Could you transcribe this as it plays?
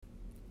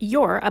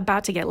You're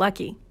about to get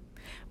lucky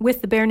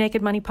with the Bare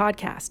Naked Money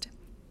Podcast,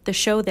 the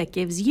show that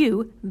gives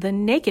you the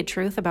naked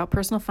truth about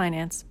personal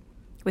finance,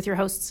 with your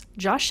hosts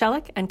Josh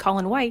Shellick and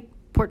Colin White,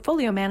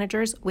 portfolio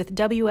managers with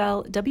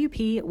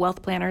WLWP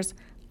Wealth Planners,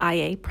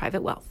 IA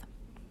Private Wealth.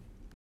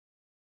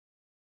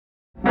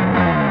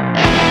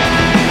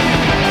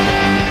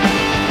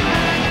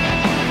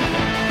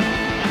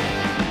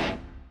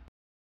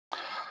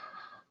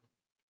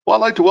 Well, I'd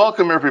like to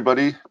welcome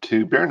everybody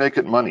to Bare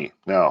Naked Money.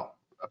 Now,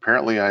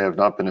 apparently I have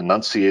not been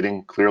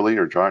enunciating clearly,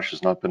 or Josh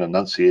has not been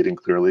enunciating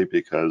clearly,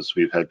 because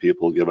we've had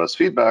people give us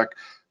feedback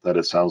that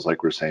it sounds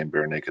like we're saying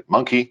Bare Naked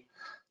Monkey.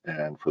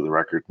 And for the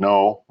record,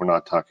 no, we're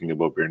not talking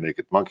about bare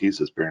naked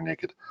monkeys, it's bare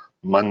naked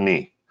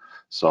money.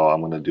 So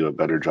I'm going to do a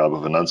better job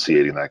of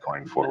enunciating that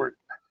going forward.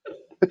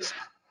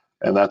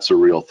 And that's a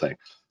real thing.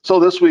 So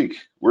this week,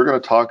 we're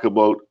going to talk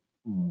about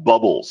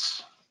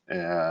bubbles.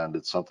 And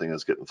it's something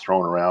that's getting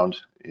thrown around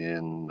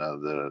in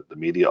the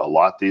media a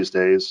lot these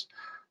days.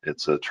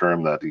 It's a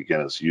term that,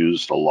 again, is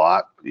used a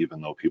lot,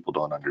 even though people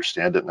don't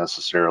understand it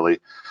necessarily.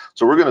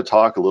 So we're going to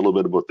talk a little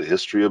bit about the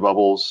history of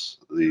bubbles,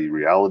 the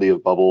reality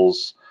of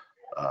bubbles,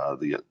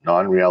 the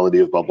non-reality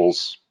of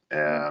bubbles,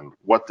 and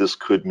what this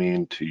could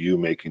mean to you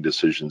making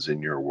decisions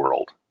in your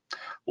world.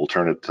 We'll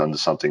turn it into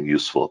something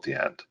useful at the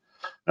end.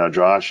 Now,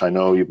 Josh, I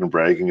know you've been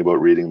bragging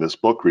about reading this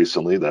book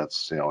recently.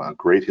 That's a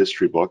great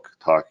history book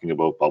talking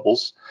about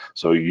bubbles.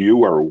 So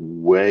you are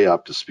way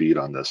up to speed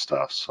on this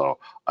stuff. So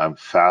I'm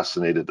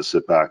fascinated to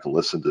sit back and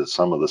listen to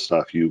some of the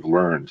stuff you've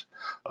learned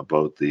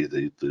about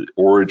the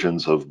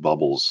origins of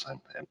bubbles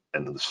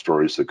and the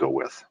stories that go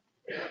with.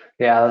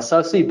 Yeah, the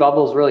South Sea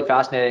bubble is really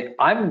fascinating.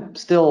 I'm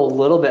still a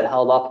little bit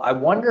held up. I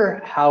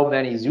wonder how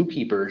many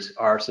zookeepers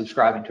are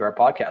subscribing to our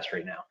podcast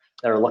right now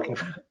that are looking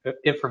for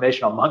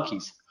information on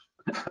monkeys.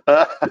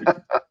 Well,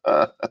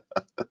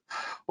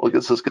 it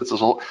gets us a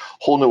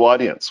whole new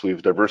audience. We've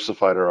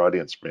diversified our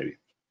audience, maybe.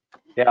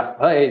 Yeah,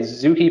 hey,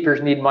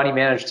 zookeepers need money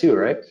managed too,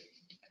 right?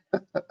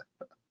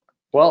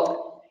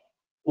 Well,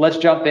 let's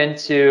jump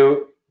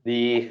into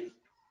the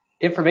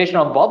information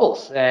on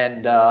bubbles.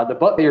 And the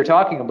book that you're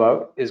talking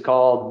about is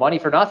called Money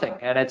for Nothing,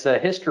 and it's a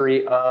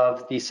history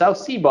of the South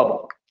Sea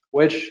bubble,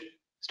 which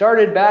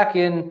started back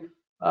in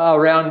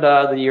around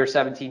the year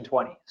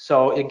 1720.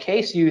 So in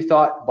case you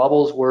thought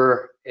bubbles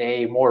were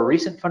a more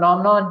recent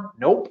phenomenon,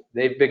 nope,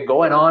 they've been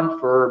going on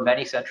for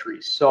many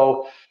centuries.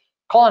 So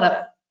Colin,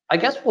 I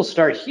guess we'll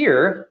start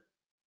here.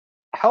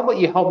 How about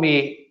you help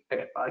me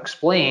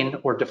explain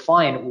or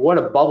define what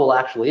a bubble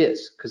actually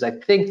is? Because I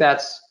think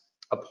that's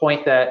a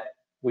point that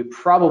we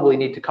probably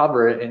need to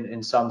cover it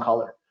in some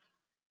color.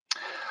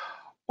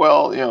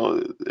 Well,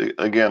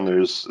 again,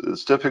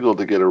 it's difficult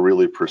to get a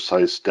really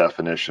precise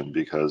definition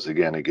because,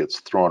 again, it gets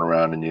thrown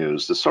around and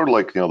used. It's sort of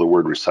like, the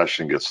word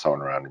recession gets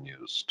thrown around and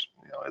used.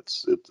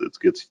 It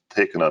gets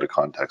taken out of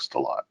context a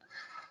lot.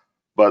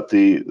 But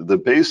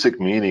the basic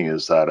meaning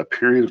is that a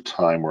period of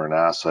time where an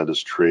asset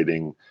is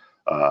trading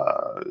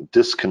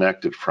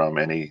disconnected from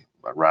any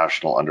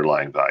rational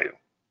underlying value.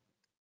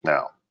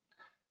 Now,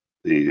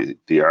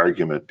 the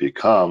argument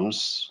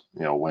becomes,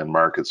 when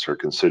markets are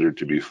considered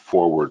to be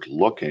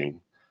forward-looking,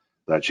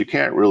 that you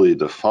can't really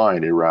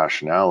define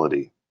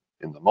irrationality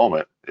in the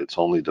moment. It's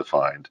only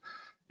defined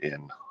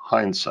in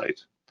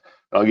hindsight.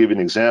 I'll give you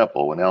an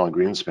example. When Alan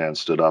Greenspan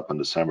stood up on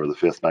December the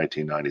 5th,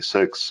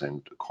 1996,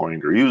 and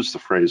coined or used the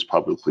phrase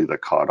publicly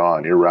that caught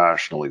on,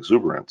 irrational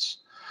exuberance,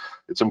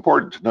 it's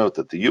important to note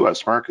that the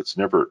U.S. markets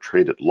never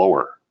traded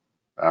lower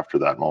after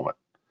that moment.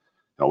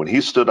 Now, when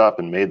he stood up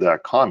and made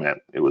that comment,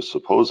 it was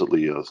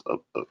supposedly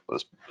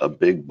a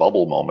big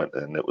bubble moment,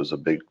 and it was a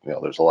big,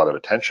 there's a lot of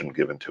attention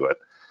given to it.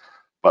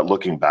 But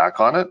looking back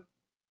on it,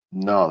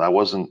 no,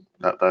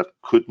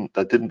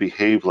 that didn't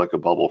behave like a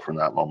bubble from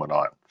that moment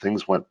on.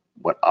 Things went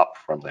up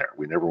from there.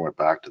 We never went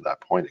back to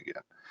that point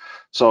again.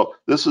 So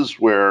this is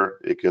where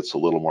it gets a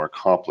little more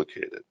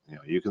complicated.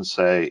 You can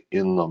say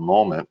in the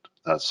moment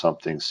that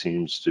something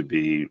seems to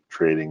be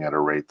trading at a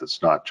rate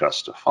that's not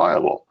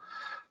justifiable,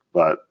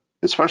 but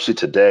especially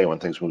today when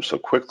things move so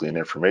quickly and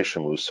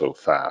information moves so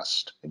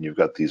fast, and you've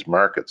got these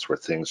markets where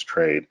things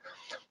trade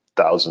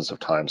thousands of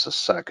times a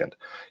second,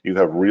 you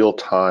have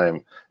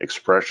real-time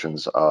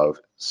expressions of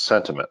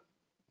sentiment.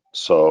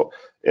 So,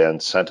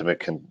 and sentiment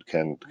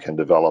can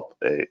develop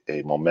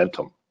a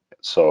momentum.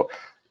 So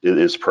it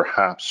is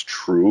perhaps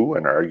true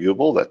and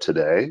arguable that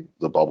today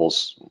the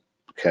bubbles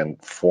can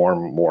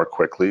form more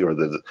quickly, or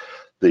the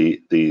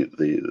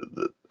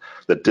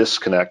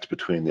disconnect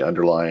between the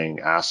underlying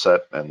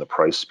asset and the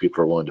price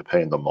people are willing to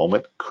pay in the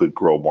moment could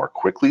grow more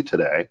quickly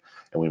today,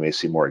 and we may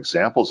see more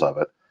examples of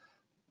it.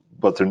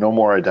 But they're no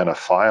more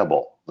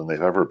identifiable than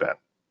they've ever been.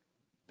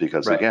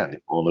 Because again,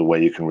 the only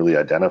way you can really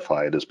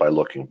identify it is by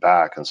looking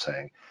back and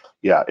saying,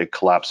 yeah, it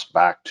collapsed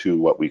back to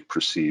what we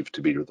perceive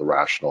to be the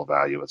rational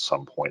value at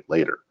some point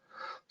later.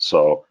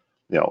 So,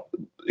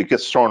 it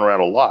gets thrown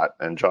around a lot.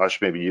 And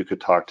Josh, maybe you could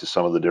talk to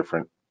some of the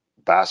different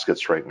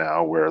baskets right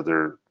now where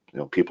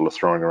people are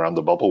throwing around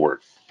the bubble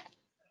word.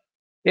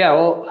 Yeah,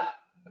 well,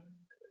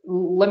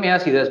 let me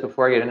ask you this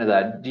before I get into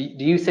that. Do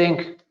you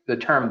think the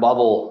term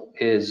bubble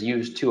is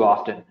used too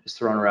often, is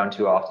thrown around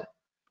too often.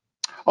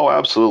 Oh,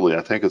 absolutely.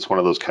 I think it's one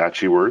of those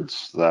catchy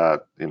words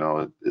that,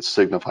 it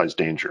signifies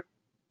danger.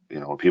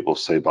 When people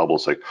say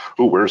bubbles, like,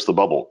 "Ooh, where's the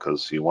bubble?"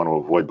 Because you want to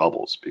avoid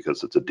bubbles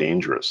because it's a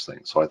dangerous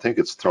thing. So I think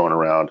it's thrown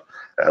around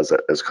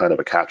as kind of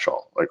a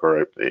catch-all, like,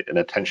 or an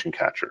attention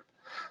catcher.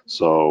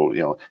 So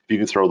if you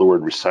can throw the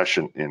word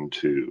recession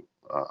into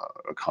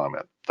a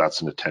comment,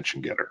 that's an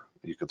attention getter.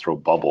 You can throw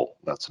bubble,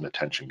 that's an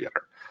attention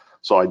getter.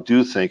 So I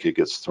do think it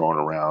gets thrown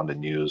around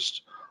and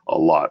used a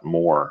lot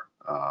more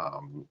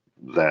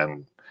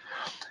than.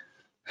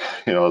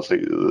 It's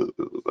like,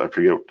 I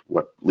forget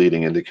what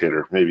leading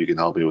indicator, maybe you can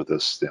help me with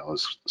this,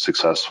 has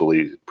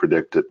successfully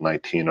predicted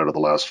 19 out of the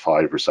last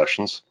 5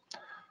 recessions.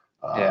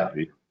 Yeah.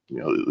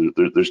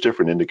 There's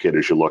different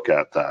indicators you look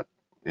at that,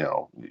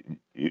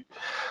 you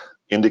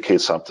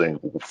indicate something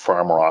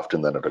far more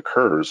often than it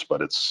occurs,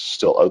 but it's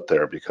still out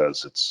there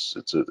because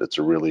it's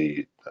a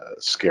really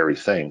scary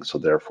thing. So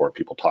therefore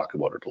people talk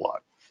about it a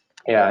lot.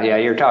 Yeah.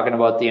 You're talking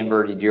about the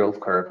inverted yield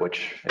curve,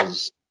 which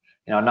is,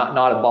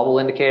 not a bubble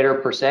indicator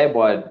per se,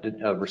 but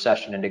a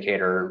recession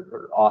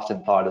indicator,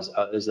 often thought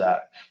is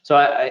that. So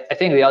I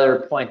think the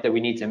other point that we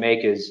need to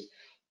make is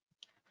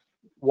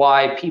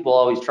why people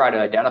always try to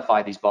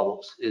identify these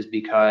bubbles is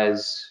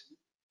because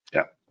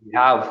you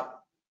have,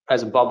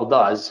 as a bubble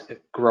does,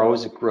 it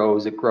grows to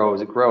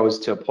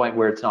a point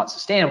where it's not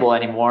sustainable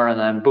anymore, and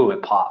then boom,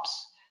 it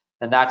pops.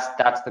 And that's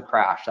the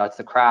crash. That's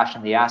the crash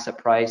in the asset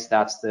price.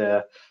 That's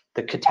the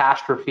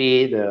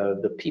catastrophe,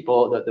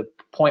 the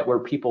point where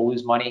people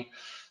lose money.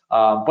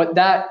 But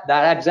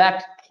that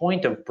exact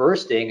point of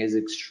bursting is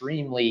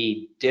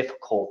extremely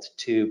difficult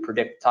to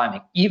predict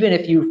timing. Even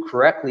if you've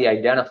correctly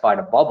identified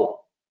a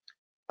bubble,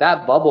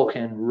 that bubble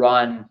can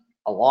run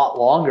a lot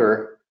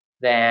longer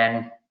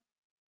than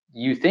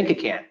you think it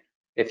can.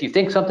 If you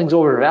think something's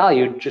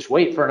overvalued, just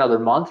wait for another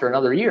month or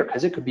another year,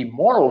 because it could be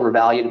more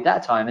overvalued at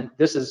that time. And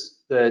this is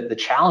the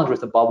challenge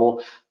with the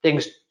bubble.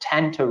 Things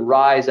tend to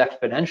rise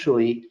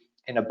exponentially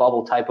in a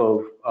bubble type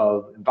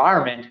of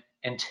environment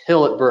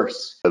until it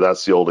bursts.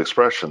 That's the old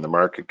expression: the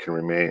market can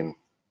remain,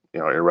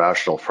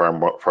 irrational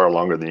far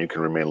longer than you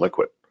can remain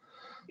liquid.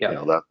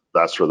 Yeah.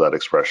 That's where that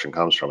expression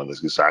comes from, and this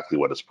is exactly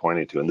what it's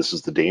pointing to. And this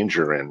is the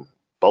danger in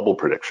bubble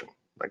prediction.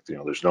 Like,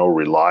 there's no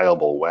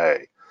reliable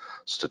way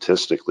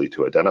statistically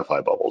to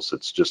identify bubbles.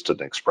 It's just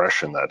an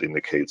expression that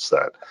indicates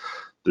that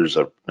there's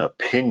an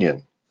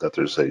opinion that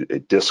there's a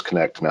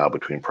disconnect now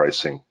between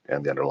pricing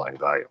and the underlying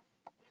value.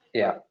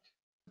 Yeah.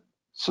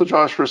 So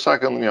Josh, for a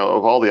second,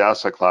 of all the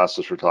asset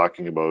classes we're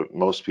talking about,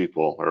 most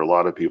people, or a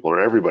lot of people, or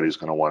everybody's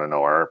going to want to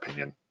know our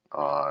opinion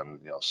on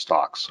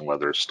stocks, and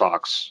whether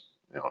stocks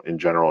in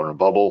general are in a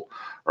bubble,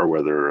 or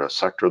whether a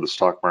sector of the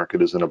stock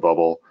market is in a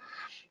bubble.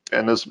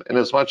 And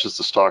as much as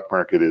the stock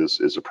market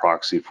is a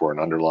proxy for an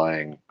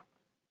underlying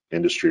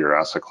industry or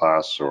asset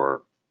class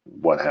or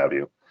what have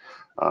you,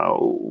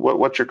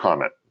 what's your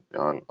comment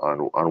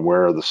on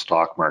where the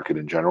stock market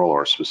in general,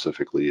 or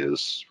specifically,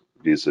 is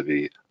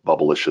vis-a-vis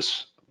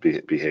bubblicious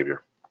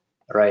behavior?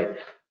 Right.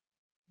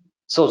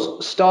 So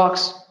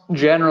stocks,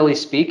 generally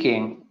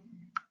speaking,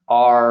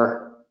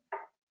 are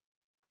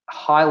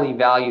highly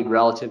valued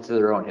relative to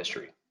their own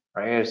history,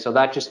 right? So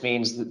that just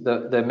means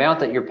the amount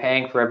that you're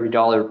paying for every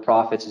dollar of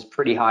profits is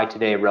pretty high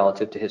today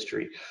relative to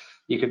history.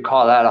 You could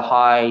call that a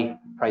high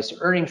price to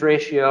earnings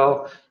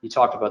ratio. You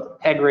talked about the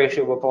PEG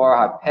ratio before,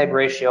 high PEG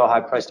ratio,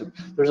 high price to,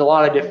 there's a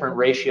lot of different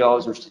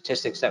ratios or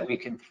statistics that we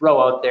can throw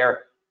out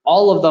there.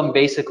 All of them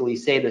basically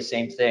say the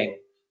same thing.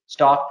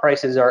 Stock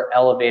prices are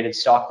elevated,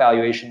 stock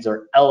valuations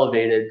are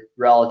elevated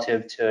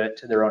relative to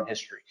their own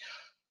history.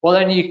 Well,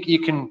 then you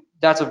can,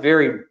 that's a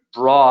very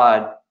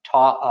broad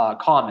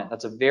comment.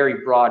 That's a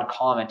very broad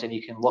comment, and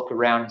you can look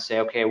around and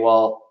say, okay,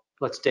 well,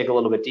 let's dig a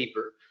little bit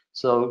deeper.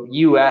 So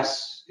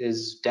US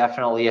is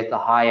definitely at the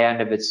high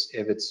end of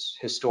its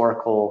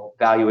historical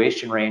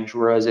valuation range,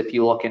 whereas if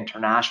you look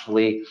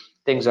internationally,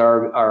 things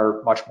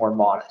are much more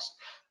modest.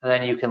 And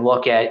then you can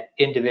look at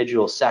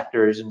individual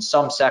sectors, and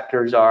some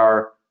sectors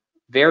are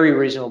very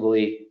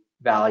reasonably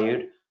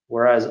valued,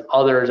 whereas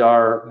others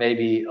are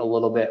maybe a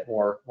little bit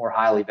more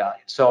highly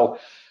valued. So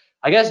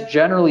I guess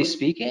generally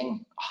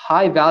speaking,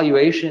 high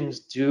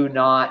valuations do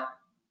not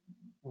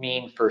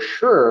mean for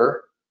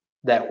sure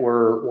that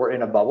we're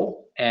in a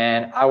bubble.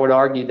 And I would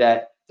argue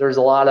that there's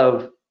a lot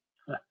of,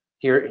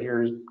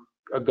 here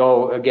I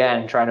go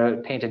again, trying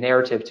to paint a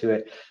narrative to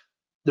it.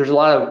 There's a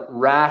lot of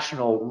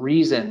rational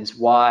reasons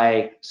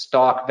why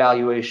stock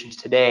valuations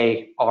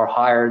today are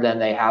higher than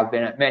they have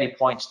been at many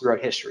points throughout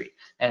history.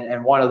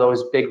 And one of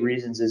those big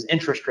reasons is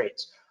interest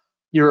rates.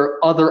 Your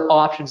other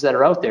options that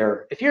are out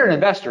there, if you're an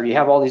investor, you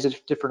have all these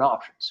different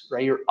options,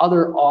 right? Your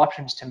other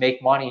options to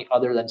make money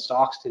other than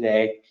stocks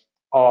today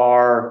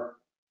are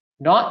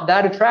not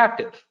that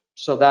attractive.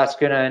 So that's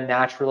going to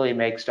naturally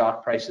make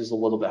stock prices a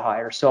little bit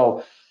higher.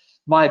 So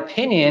my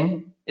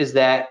opinion is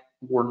that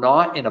we're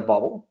not in a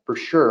bubble for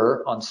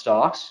sure on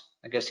stocks.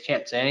 I guess you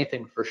can't say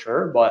anything for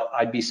sure, but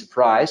I'd be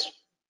surprised,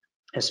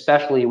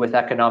 especially with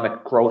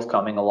economic growth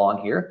coming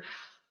along here.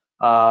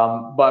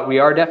 But we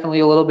are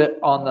definitely a little bit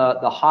on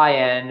the high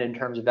end in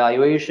terms of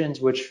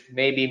valuations, which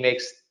maybe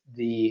makes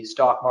the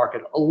stock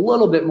market a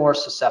little bit more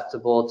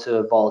susceptible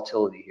to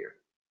volatility here.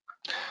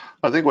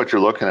 I think what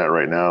you're looking at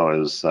right now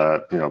is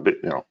that,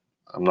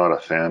 I'm not a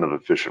fan of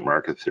efficient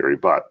market theory,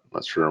 but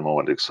let's for a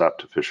moment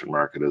accept efficient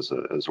market as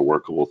a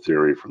workable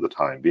theory for the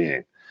time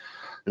being.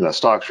 And that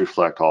stocks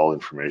reflect all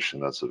information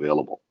that's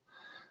available.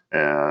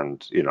 And,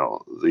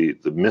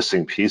 the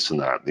missing piece in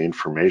that, the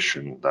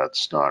information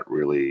that's not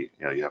really,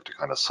 you have to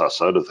kind of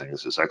suss out of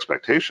things is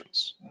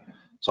expectations.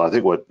 So I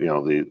think what,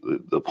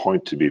 the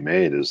point to be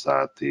made is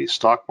that the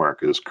stock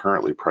market is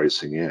currently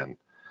pricing in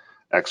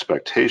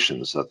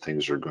expectations that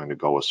things are going to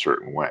go a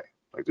certain way.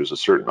 Like there's a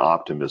certain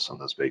optimism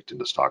that's baked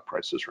into stock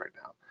prices right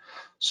now.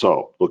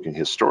 So looking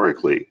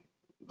historically,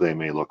 they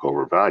may look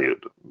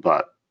overvalued,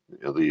 but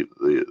the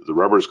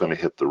rubber is going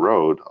to hit the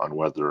road on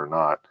whether or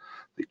not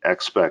the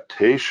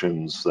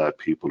expectations that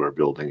people are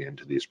building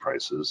into these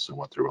prices and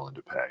what they're willing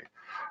to pay,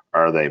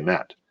 are they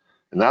met?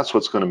 And that's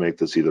what's going to make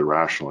this either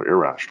rational or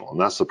irrational. And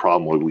that's the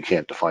problem where we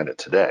can't define it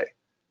today.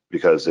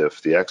 Because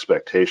if the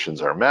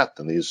expectations are met,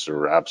 then these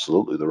are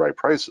absolutely the right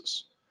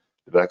prices.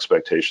 If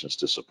expectations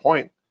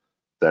disappoint,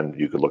 then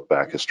you could look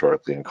back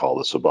historically and call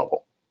this a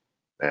bubble.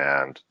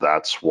 And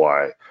that's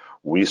why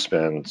we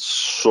spend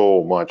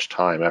so much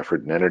time,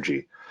 effort, and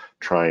energy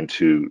trying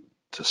to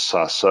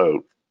suss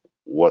out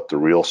what the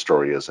real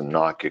story is and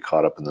not get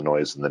caught up in the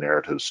noise and the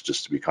narratives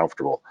just to be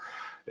comfortable.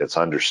 It's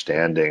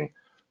understanding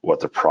what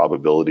the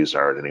probabilities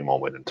are at any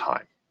moment in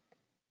time.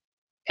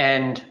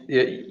 And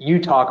you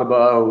talk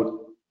about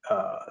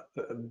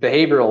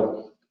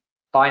behavioral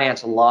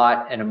finance a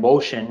lot and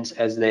emotions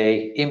as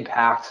they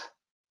impact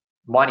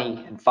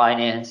money and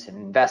finance and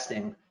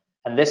investing.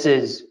 And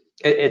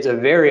it's a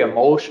very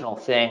emotional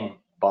thing,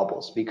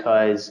 bubbles,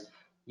 because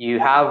you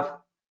have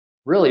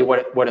really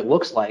what it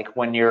looks like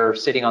when you're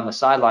sitting on the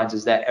sidelines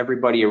is that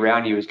everybody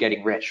around you is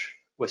getting rich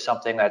with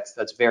something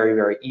that's very,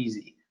 very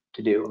easy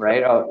to do,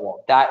 right? Oh,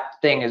 well,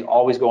 that thing is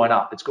always going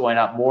up. It's going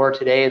up more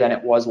today than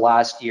it was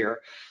last year.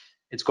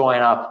 It's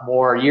going up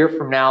more a year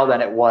from now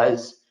than it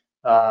was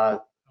a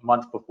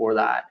month before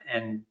that.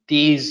 And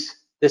this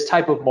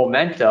type of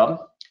momentum,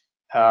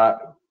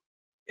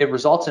 it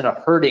results in a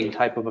herding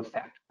type of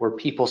effect where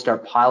people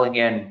start piling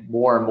in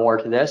more and more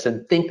to this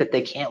and think that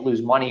they can't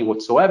lose money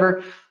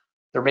whatsoever.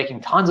 They're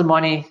making tons of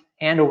money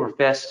hand over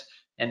fist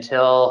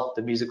until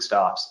the music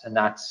stops, and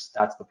that's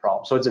the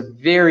problem. So it's a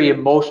very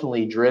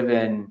emotionally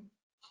driven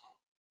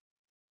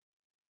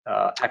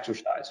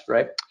exercise,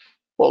 right?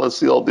 Well, it's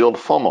the old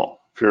FOMO,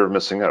 fear of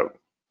missing out.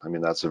 I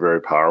mean, that's a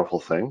very powerful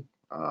thing.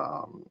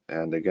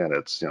 And again,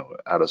 it's,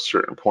 at a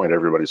certain point,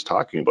 everybody's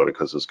talking about it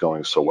because it's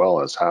going so well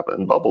and it's happened.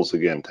 And bubbles,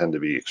 again, tend to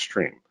be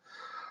extreme.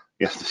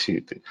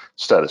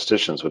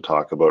 Statisticians would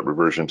talk about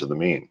reversion to the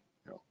mean.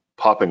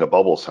 Popping a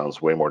bubble sounds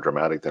way more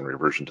dramatic than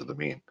reversion to the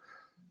mean.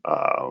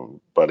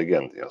 But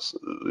again,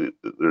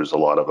 there's a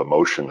lot of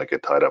emotion that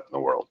get tied up in the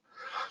world.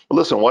 But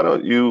listen, why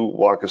don't you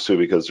walk us through,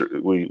 because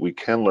we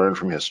can learn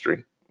from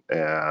history.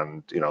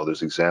 And,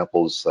 there's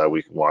examples that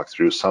we can walk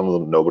through. Some of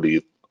them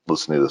nobody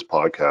listening to this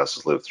podcast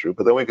has lived through,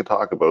 but then we can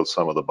talk about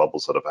some of the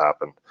bubbles that have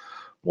happened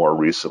more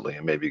recently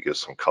and maybe give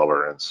some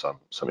color and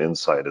some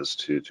insight as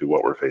to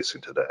what we're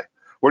facing today.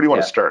 Where do you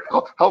want to start?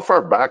 How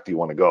far back do you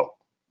want to go?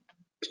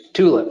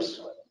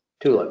 Tulips.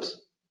 Wasn't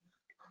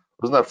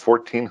that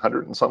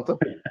 1400 and something?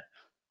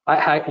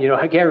 I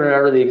can't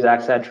remember the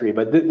exact century,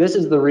 but this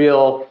is the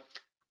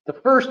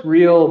first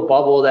real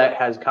bubble that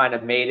has kind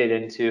of made it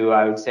into,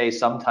 I would say,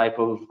 some type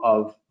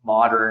of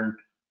modern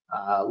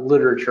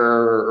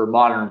literature or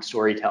modern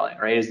storytelling,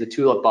 right? Is the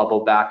tulip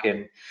bubble back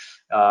in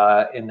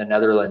the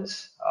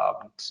Netherlands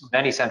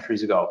many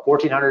centuries ago,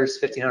 1400s,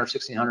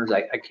 1500s, 1600s.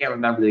 I can't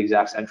remember the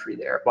exact century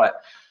there,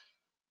 but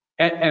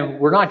and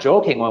we're not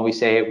joking when we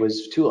say it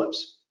was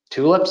tulips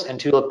and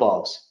tulip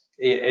bulbs.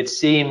 It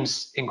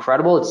seems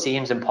incredible. It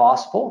seems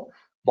impossible,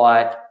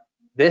 but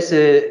this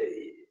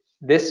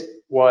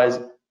was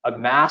a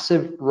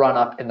massive run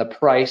up in the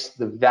price,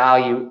 the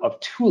value of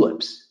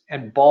tulips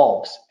and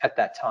bulbs at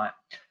that time.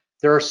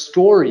 There are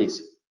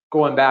stories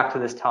going back to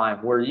this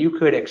time where you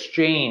could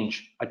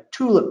exchange a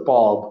tulip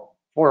bulb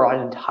for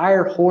an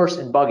entire horse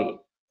and buggy.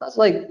 That's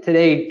like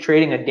today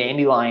trading a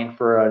dandelion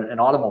for an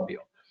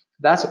automobile.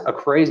 That's a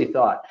crazy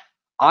thought.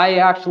 I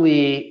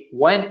actually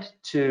went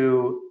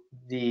to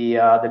the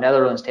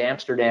Netherlands, to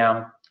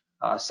Amsterdam,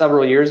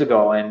 several years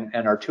ago, and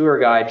our tour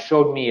guide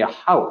showed me a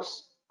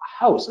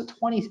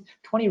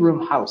 20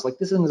 room house. Like,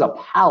 this thing was a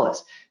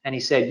palace, and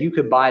he said you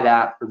could buy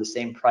that for the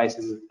same price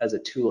as a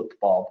tulip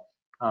bulb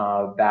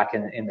back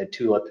in the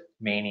tulip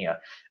mania.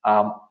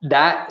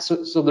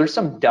 So there's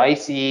some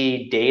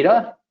dicey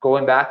data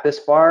going back this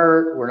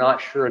far. We're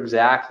not sure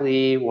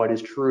exactly what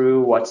is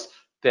true, what's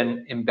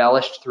been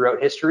embellished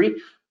throughout history,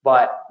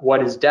 but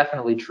what is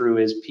definitely true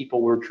is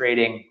people were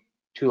trading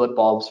tulip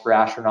bulbs for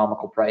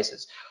astronomical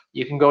prices.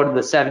 You can go to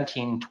the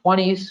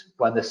 1720s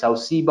when the South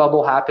Sea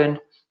bubble happened,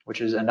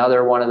 which is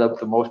another one of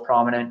the most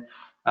prominent.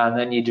 And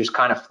then you just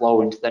kind of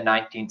flow into the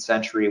 19th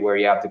century where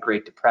you have the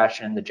Great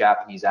Depression, the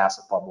Japanese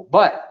asset bubble.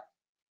 But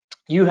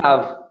you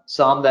have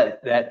some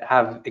that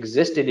have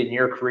existed in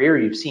your career.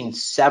 You've seen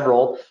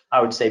several, I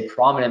would say,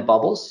 prominent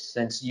bubbles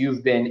since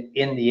you've been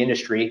in the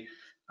industry.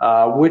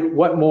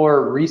 What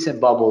more recent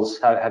bubbles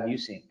have you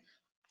seen?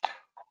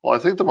 Well, I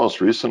think the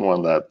most recent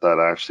one that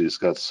actually has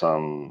got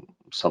some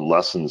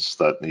lessons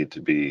that need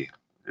to be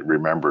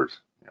remembered,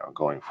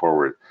 going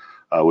forward,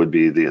 would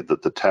be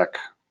the tech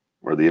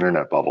or the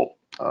internet bubble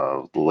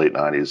of the late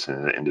 90s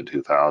and into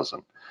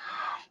 2000.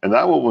 And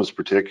that one was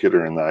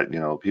particular in that,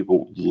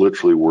 people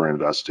literally were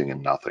investing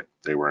in nothing.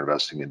 They were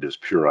investing in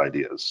just pure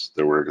ideas.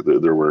 There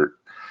were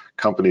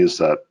companies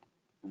that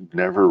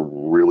never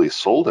really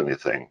sold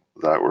anything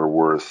that were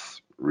worth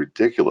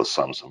ridiculous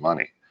sums of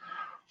money.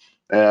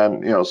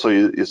 And, so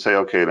you say,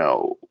 okay,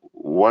 now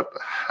what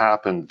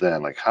happened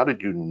then? Like, how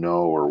did you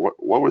know, or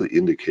what were the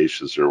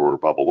indications there were a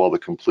bubble? Well, the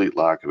complete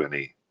lack of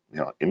any,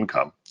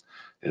 income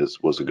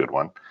was a good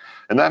one.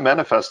 And that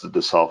manifested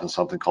itself in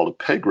something called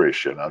a PEG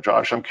ratio. Now,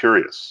 Josh, I'm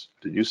curious,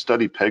 did you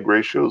study PEG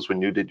ratios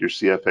when you did your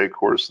CFA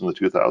course in the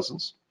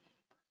 2000s?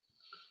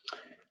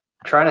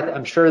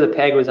 I'm sure the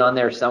PEG was on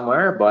there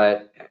somewhere,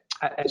 but.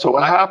 So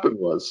what happened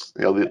was,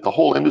 the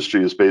whole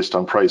industry is based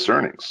on price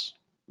earnings.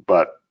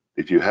 But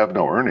if you have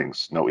no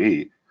earnings, no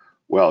E,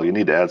 well, you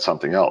need to add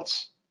something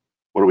else.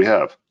 What do we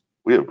have?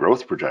 We have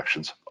growth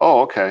projections.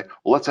 Oh, okay.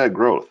 Well, let's add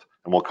growth,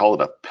 and we'll call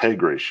it a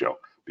PEG ratio,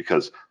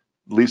 because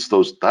at least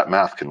that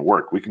math can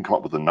work. We can come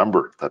up with a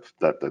number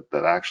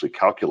that actually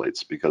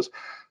calculates, because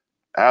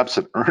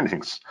absent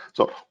earnings.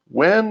 So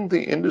when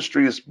the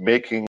industry is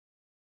making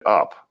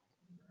up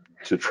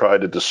to try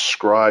to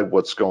describe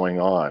what's going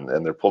on,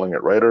 and they're pulling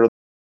it right out of,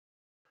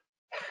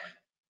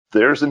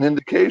 there's an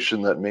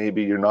indication that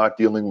maybe you're not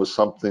dealing with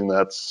something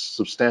that's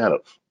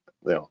substantive.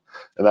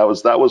 And that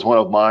was one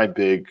of my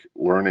big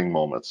learning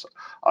moments.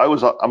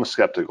 I'm a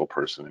skeptical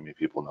person. I mean,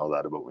 people know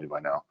that about me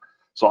by now.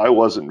 So I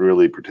wasn't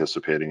really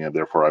participating, and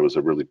therefore I was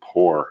a really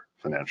poor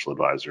financial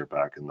advisor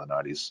back in the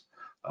 90s.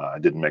 I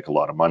didn't make a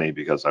lot of money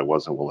because I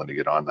wasn't willing to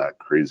get on that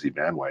crazy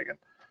bandwagon.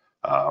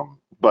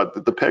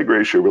 But the PEG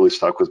ratio really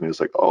stuck with me. It's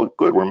like, oh,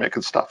 good, we're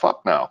making stuff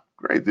up now.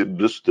 Great,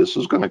 this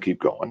is going to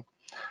keep going.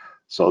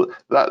 So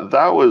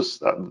that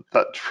was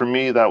for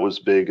me, that was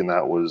big, and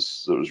it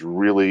was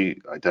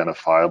really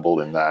identifiable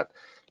in that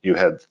you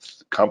had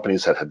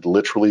companies that had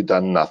literally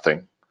done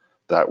nothing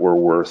that were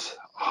worth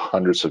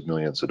hundreds of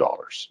millions of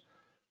dollars.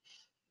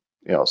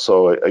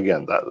 So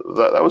again,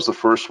 that was the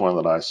first one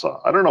that I saw.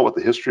 I don't know what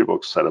the history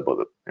books said about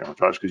it,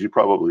 Josh, because you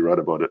probably read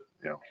about it,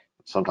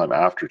 sometime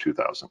after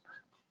 2000.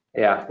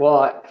 Yeah,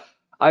 well,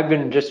 I've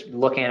been just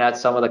looking at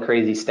some of the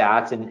crazy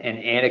stats and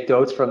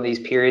anecdotes from these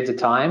periods of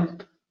time,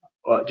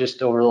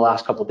 just over the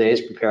last couple of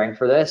days preparing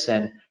for this.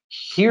 And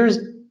here's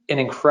an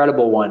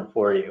incredible one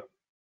for you.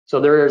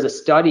 So there is a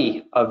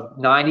study of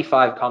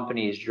 95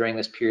 companies during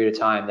this period of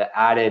time that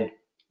added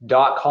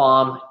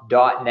 .com,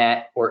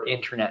 .net, or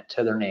internet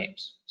to their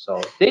names.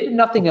 So they did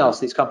nothing else,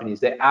 these companies.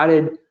 They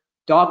added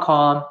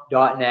 .com,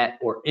 .net,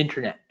 or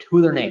internet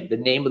to their name, the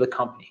name of the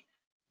company.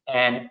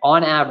 And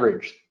on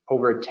average,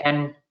 over a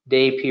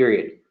 10-day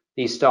period,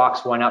 these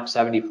stocks went up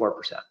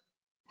 74%.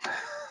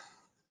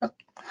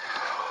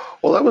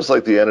 Well, that was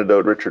like the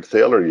antidote Richard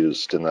Thaler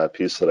used in that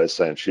piece that I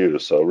sent you.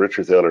 So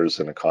Richard Thaler is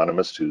an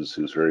economist who's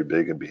very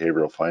big in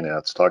behavioral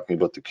finance, talking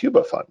about the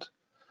Cuba fund.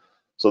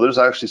 So there's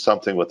actually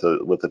something with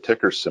the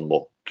ticker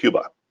symbol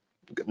Cuba,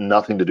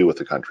 nothing to do with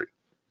the country.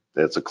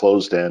 It's a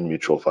closed-end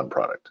mutual fund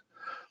product,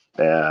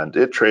 and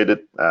it traded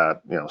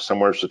at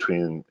somewhere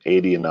between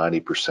 80 and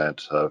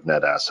 90% of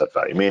net asset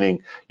value,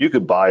 meaning you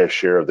could buy a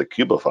share of the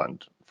Cuba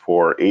fund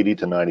for 80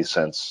 to 90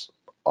 cents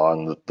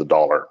on the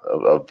dollar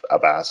of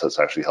assets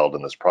actually held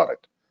in this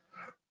product,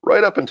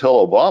 right up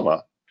until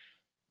Obama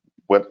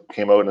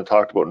came out and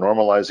talked about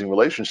normalizing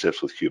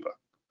relationships with Cuba.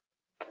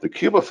 The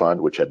Cuba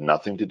fund, which had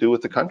nothing to do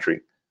with the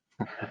country,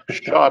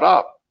 shot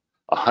up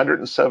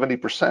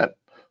 170%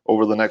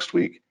 over the next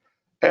week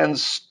and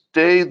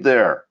stayed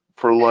there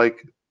for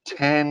like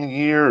 10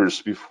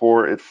 years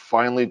before it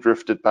finally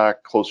drifted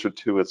back closer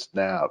to its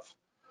NAV.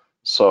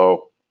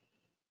 So,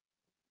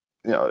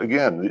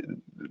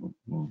 again,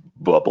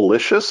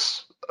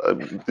 bubblicious.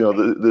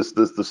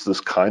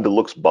 This kind of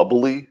looks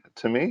bubbly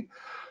to me,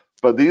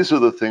 but these are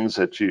the things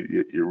that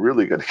you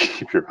really got to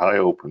keep your eye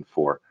open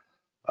for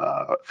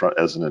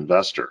as an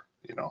investor.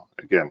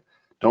 Again,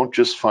 don't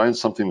just find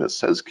something that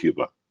says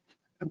Cuba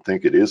and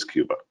think it is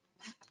Cuba.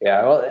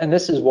 Yeah, well, and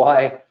this is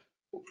why,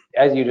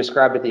 as you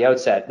described at the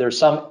outset, there's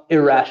some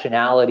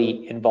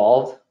irrationality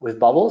involved with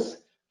bubbles.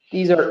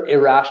 These are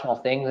irrational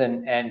things,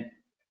 and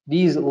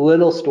these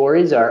little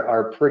stories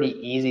are pretty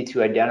easy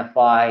to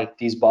identify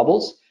these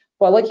bubbles.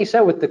 But like you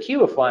said, with the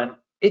Cuba fund,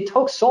 it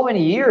took so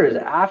many years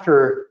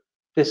after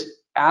this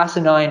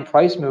asinine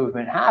price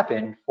movement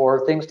happened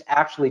for things to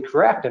actually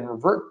correct and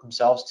revert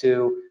themselves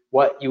to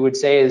what you would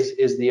say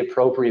is the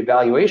appropriate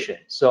valuation.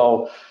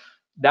 So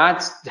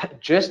that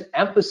just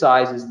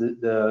emphasizes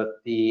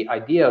the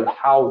idea of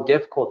how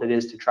difficult it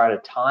is to try to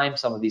time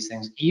some of these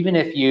things, even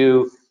if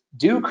you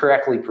do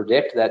correctly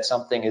predict that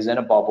something is in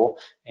a bubble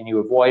and you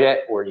avoid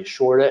it or you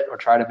short it or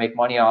try to make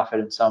money off it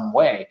in some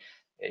way,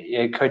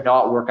 it could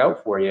not work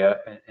out for you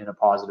in a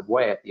positive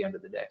way at the end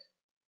of the day.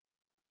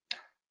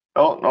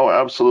 Oh, no,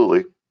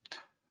 absolutely.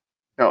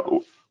 I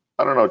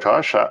don't know,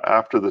 Josh,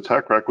 after the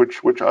tech wreck,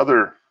 which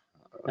other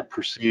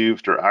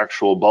perceived or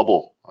actual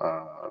bubble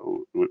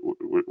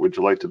would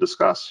you like to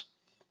discuss?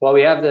 Well,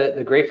 we have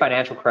the great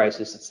financial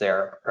crisis that's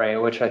there, right?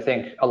 Which I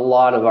think a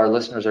lot of our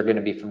listeners are going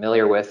to be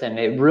familiar with. And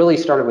it really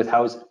started with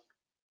housing.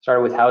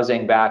 Started with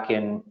housing back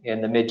in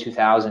the mid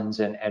 2000s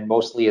and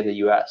mostly in the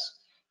US.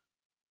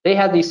 They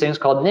had these things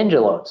called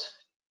ninja loans.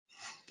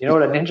 You know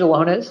what a ninja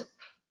loan is?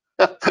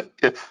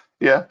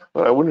 Yeah,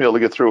 but I wouldn't be able to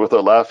get through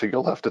without laughing.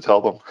 You'll have to tell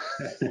them.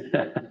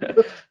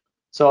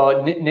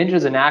 So ninja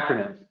is an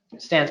acronym.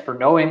 It stands for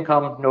no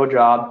income, no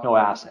job, no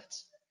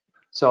assets.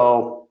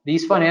 So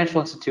these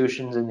financial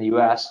institutions in the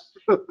US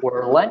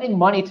were lending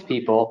money to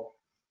people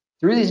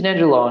through these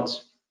ninja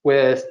loans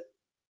with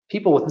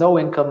people with no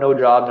income, no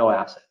job, no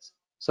assets.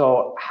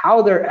 So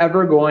how they're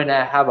ever going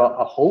to have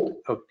a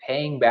hope of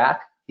paying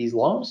back these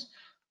loans,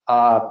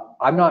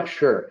 I'm not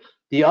sure.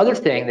 The other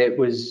thing that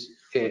was,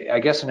 I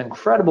guess, an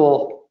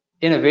incredible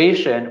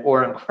innovation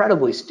or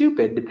incredibly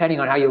stupid, depending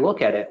on how you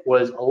look at it,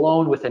 was a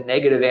loan with a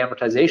negative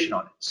amortization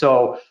on it.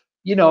 So,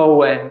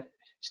 when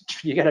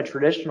you get a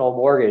traditional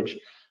mortgage,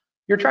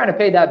 you're trying to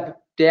pay that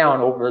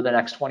down over the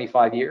next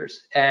 25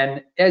 years.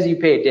 And as you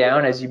pay it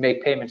down, as you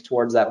make payments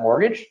towards that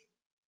mortgage,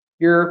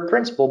 your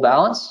principal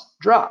balance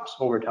drops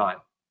over time.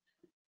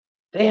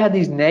 They had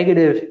these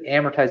negative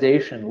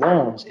amortization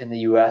loans in the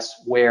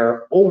US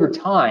where over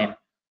time,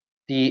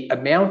 the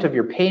amount of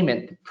your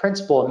payment, the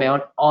principal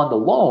amount on the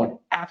loan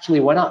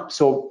actually went up.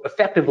 So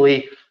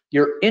effectively,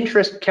 your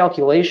interest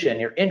calculation,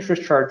 your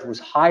interest charge was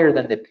higher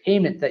than the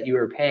payment that you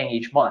were paying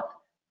each month.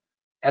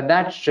 And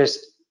that's just,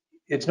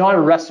 it's not a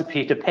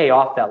recipe to pay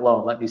off that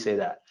loan, let me say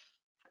that.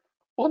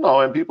 Well, no,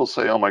 and people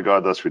say, oh my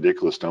God, that's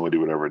ridiculous. Nobody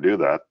would ever do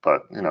that.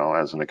 But,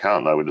 as an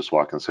accountant, I would just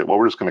walk and say, well,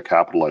 we're just going to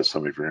capitalize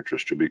some of your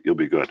interest. You'll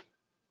be good.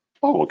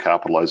 Oh, well,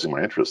 capitalizing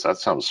my interest, that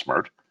sounds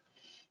smart.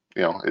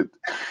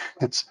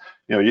 It's,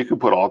 you can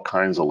put all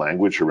kinds of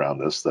language around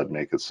this that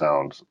make it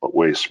sound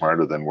way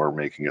smarter than we're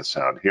making it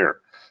sound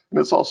here. And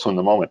it's also in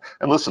the moment.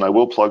 And listen, I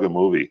will plug a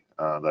movie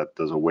that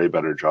does a way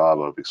better job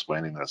of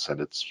explaining this, and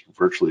it's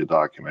virtually a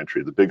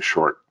documentary. The Big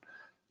Short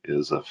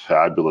is a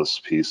fabulous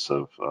piece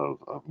of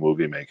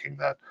movie making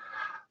that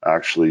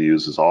actually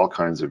uses all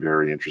kinds of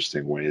very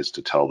interesting ways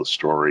to tell the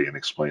story and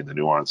explain the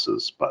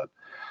nuances. But,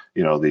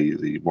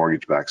 the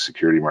mortgage-backed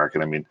security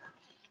market, I mean,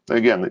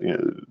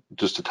 again,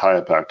 just to tie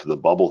it back to the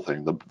bubble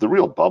thing, the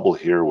real bubble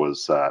here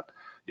was that,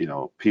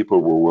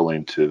 people were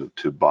willing to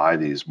buy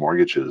these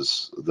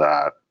mortgages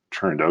that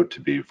turned out to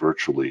be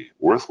virtually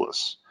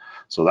worthless.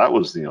 So that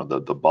was,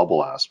 the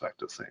bubble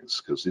aspect of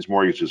things, because these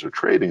mortgages are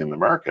trading in the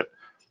market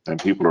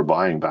and people are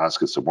buying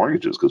baskets of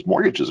mortgages because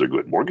mortgages are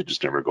good.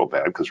 Mortgages never go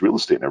bad because real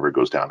estate never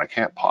goes down. I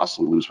can't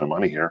possibly lose my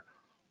money here.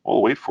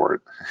 Well, wait for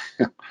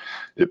it.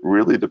 It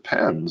really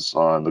depends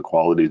on the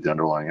quality of the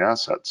underlying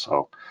asset.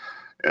 So,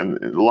 and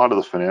a lot of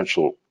the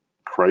financial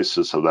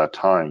crisis of that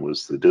time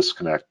was the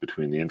disconnect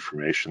between the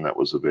information that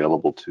was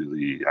available to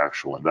the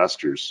actual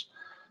investors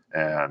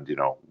and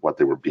what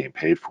they were being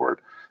paid for it,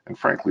 and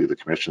frankly the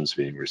commissions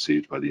being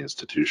received by the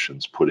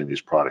institutions putting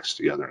these products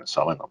together and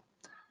selling them.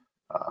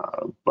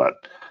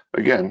 But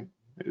again,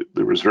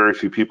 there was very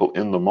few people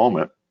in the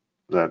moment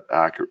that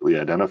accurately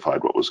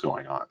identified what was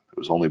going on. It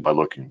was only by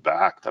looking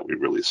back that we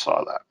really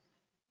saw that.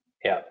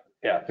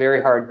 Yeah,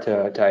 very hard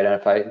to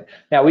identify.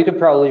 Now, we could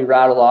probably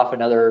rattle off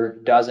another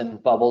dozen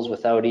bubbles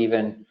without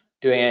even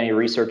doing any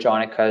research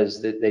on it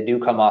because they do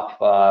come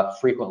up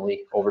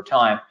frequently over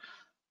time.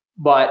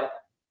 But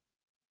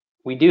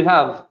we do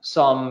have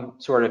some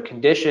sort of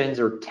conditions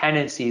or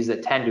tendencies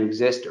that tend to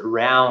exist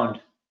around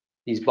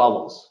these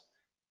bubbles.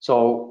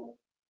 So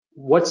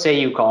what say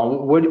you,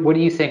 Colin? What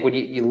do you think when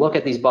you look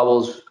at these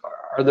bubbles?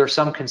 Are there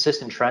some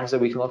consistent trends that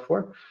we can look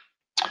for?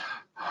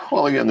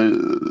 Well, again,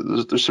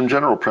 there's some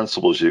general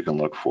principles you can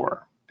look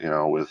for.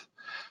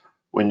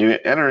 When you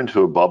enter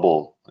into a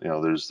bubble,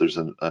 there's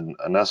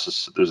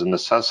a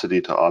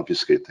necessity to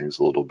obfuscate things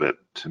a little bit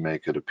to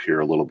make it appear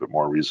a little bit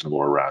more reasonable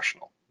or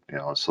rational.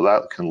 So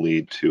that can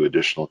lead to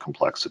additional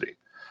complexity.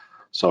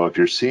 So if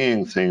you're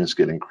seeing things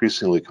get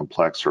increasingly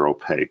complex or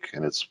opaque,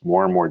 and it's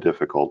more and more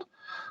difficult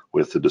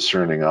with the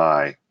discerning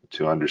eye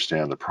to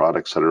understand the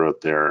products that are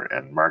out there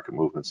and market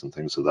movements and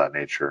things of that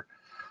nature,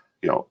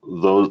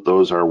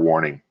 those are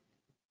warning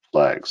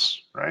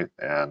flags, right?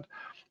 And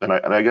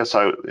I guess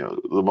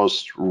the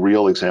most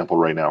real example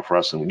right now for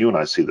us, and you and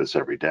I see this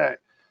every day,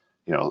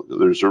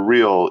 there's a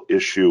real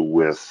issue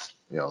with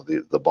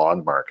the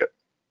bond market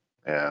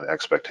and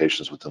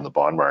expectations within the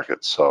bond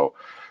market. So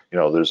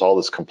there's all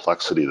this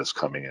complexity that's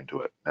coming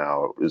into it.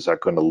 Now, is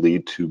that going to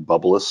lead to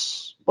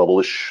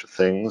bubblish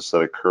things that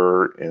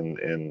occur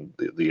in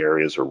the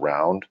areas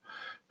around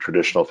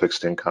traditional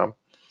fixed income?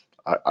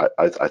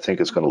 I think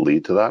it's going to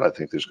lead to that. I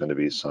think there's going to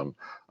be some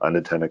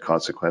unintended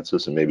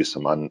consequences and maybe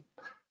some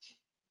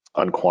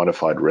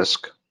unquantified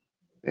risk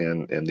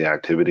in the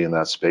activity in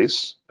that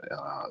space.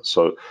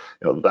 So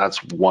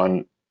that's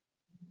one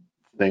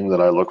thing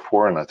that I look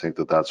for, and I think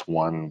that that's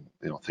one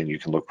thing you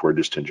can look for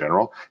just in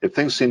general. If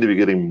things seem to be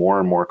getting more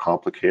and more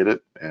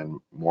complicated and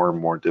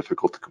more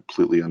difficult to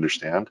completely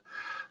understand,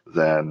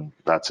 then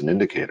that's an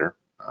indicator.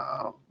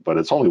 But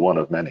it's only one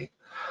of many.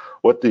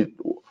 What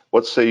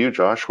say you,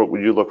 Josh? What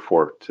would you look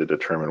for to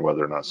determine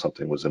whether or not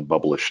something was in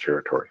bubblish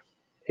territory?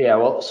 Yeah,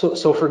 well,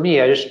 so for me,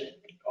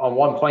 on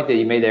one point that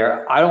you made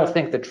there, I don't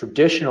think the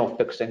traditional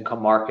fixed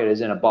income market is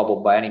in a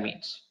bubble by any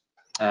means.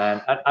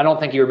 And I don't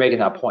think you were making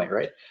that point,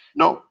 right?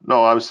 No,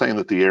 I was saying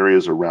that the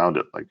areas around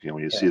it, like,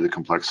 when you see the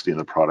complexity and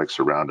the products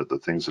around it, the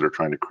things that are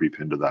trying to creep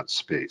into that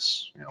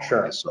space,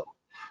 Sure.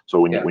 So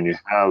when you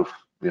have,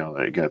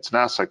 again, it's an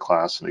asset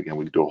class, and again,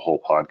 we could do a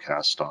whole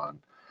podcast on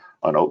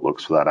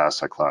outlooks for that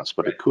asset class,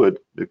 but it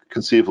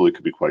conceivably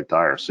could be quite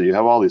dire. So you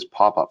have all these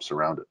pop-ups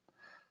around it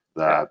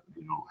that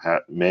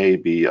may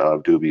be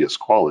of dubious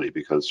quality,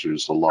 because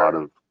there's a lot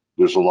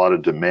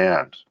of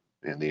demand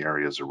in the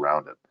areas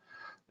around it,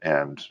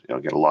 and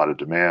get a lot of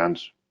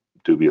demand,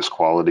 dubious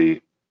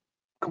quality,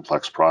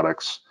 complex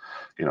products.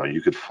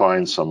 You could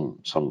find some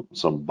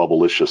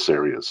bubblicious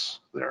areas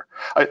there.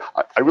 I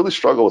really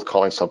struggle with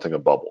calling something a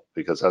bubble,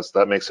 because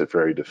that makes it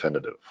very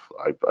definitive.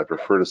 I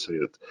prefer to say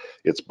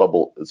it's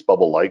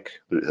bubble-like.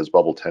 It has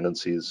bubble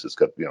tendencies. It's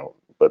got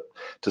but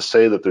to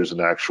say that there's an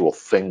actual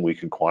thing we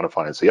can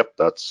quantify and say, yep,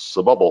 that's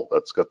a bubble,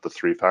 that's got the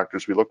three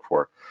factors we look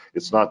for,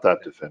 it's not that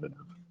definitive.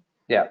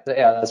 Yeah,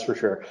 that's for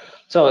sure.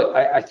 So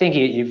I think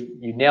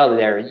you nailed it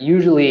there.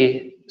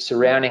 Usually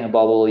surrounding a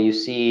bubble, you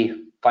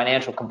see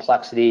financial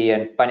complexity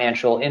and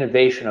financial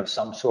innovation of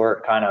some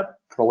sort kind of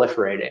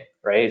proliferating,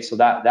 right? So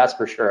that's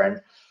for sure.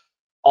 And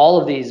all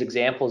of these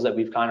examples that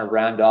we've kind of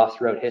rounded off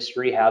throughout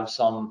history have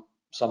some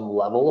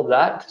level of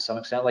that to some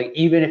extent. Like,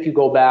 even if you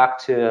go back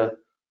to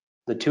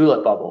the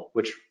tulip bubble,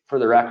 which for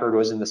the record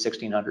was in the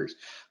 1600s.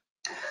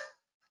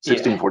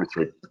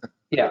 1643.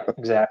 Yeah,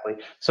 exactly.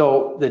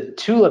 So the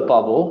tulip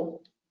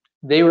bubble,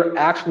 they were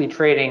actually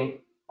trading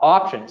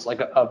options,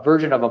 like a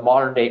version of a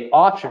modern day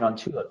option on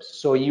tulips.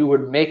 So you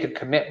would make a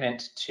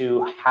commitment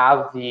to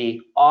have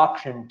the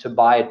option to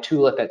buy a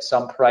tulip at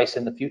some price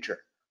in the future.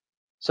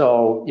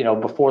 So,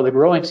 before the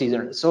growing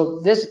season.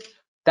 So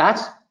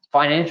that's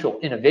financial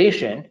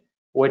innovation,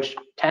 which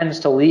tends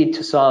to lead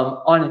to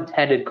some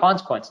unintended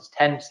consequences,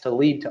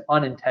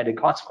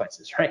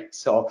 right?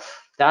 So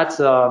that's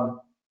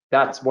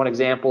one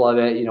example of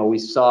it. We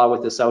saw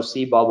with the South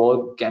Sea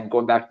bubble, again,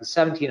 going back to the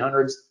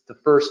 1700s, the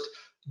first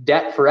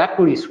debt for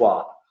equity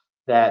swap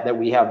that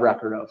we have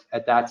record of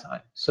at that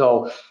time.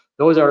 So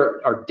those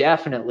are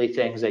definitely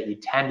things that you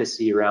tend to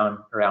see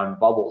around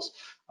bubbles.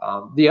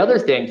 The other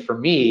thing for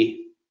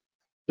me,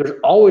 there's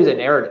always a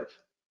narrative.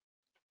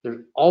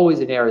 There's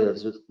always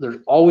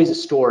a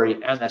story,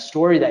 and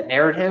that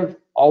narrative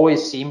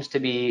always seems to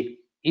be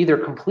either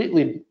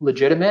completely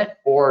legitimate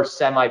or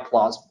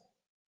semi-plausible.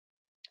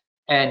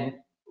 And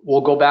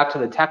we'll go back to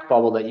the tech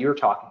bubble that you were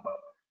talking about.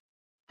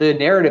 The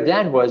narrative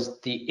then was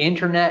the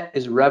internet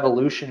is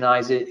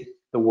revolutionizing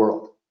the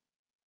world.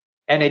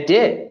 And it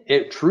did.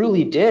 It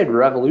truly did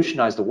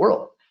revolutionize the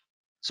world.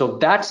 So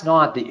that's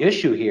not the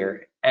issue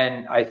here.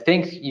 And I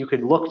think you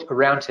could look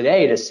around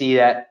today to see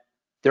that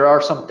there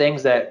are some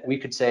things that we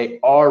could say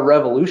are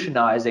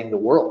revolutionizing the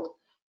world.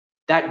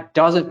 That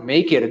doesn't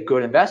make it a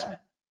good investment.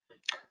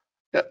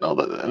 Yeah, no,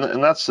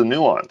 and that's the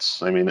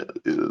nuance. I mean,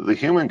 the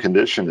human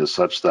condition is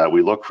such that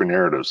we look for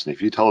narratives. And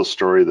if you tell a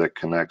story that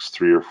connects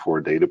 3 or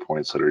 4 data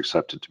points that are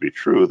accepted to be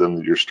true,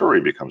 then your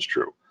story becomes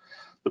true.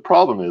 The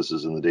problem is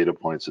in the data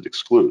points it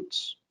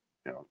excludes,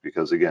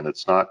 because again,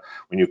 it's not,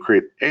 when you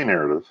create a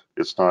narrative,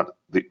 it's not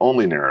the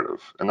only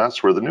narrative. And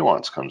that's where the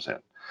nuance comes in.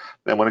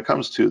 And when it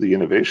comes to the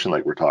innovation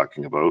like we're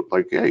talking about,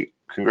 like, hey,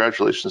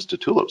 congratulations to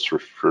tulips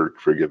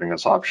for giving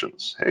us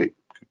options. Hey,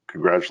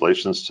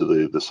 congratulations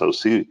to the South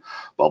Sea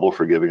bubble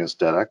for giving us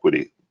debt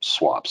equity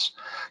swaps.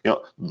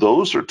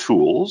 Those are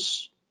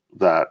tools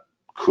that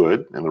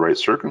could, in the right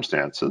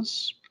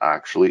circumstances,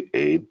 actually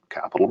aid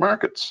capital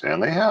markets,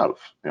 and they have.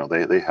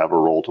 They have a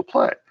role to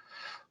play.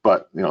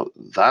 But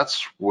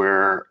that's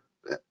where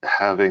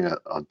having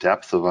a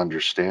depth of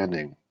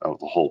understanding of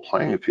the whole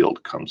playing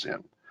field comes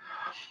in,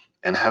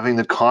 and having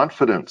the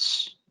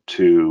confidence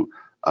to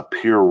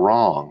appear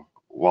wrong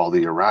while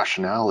the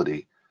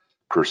irrationality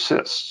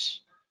persists.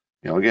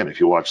 Again, if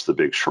you watch The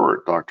Big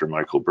Short, Dr.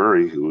 Michael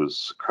Burry, who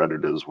was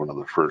credited as one of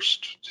the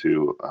first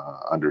to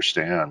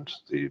understand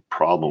the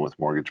problem with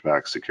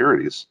mortgage-backed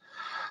securities,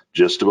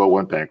 just about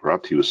went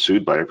bankrupt. He was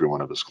sued by every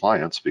one of his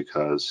clients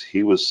because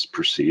he was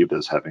perceived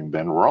as having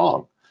been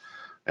wrong.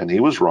 And he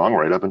was wrong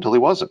right up until he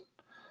wasn't.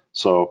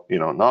 So,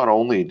 not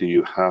only do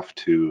you have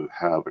to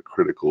have a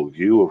critical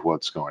view of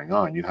what's going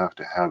on, you have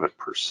to have it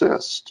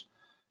persist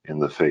in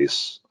the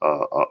face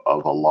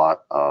of a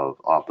lot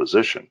of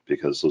opposition,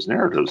 because those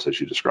narratives,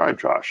 as you described,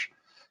 Josh,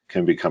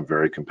 can become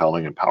very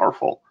compelling and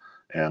powerful,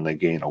 and they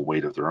gain a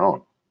weight of their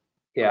own.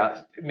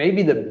 Yeah,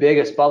 maybe the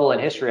biggest bubble in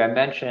history. I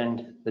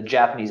mentioned the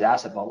Japanese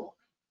asset bubble.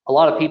 A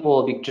lot of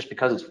people, just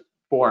because it's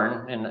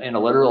born in a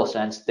literal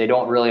sense, they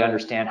don't really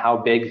understand how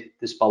big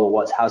this bubble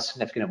was, how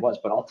significant it was.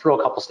 But I'll throw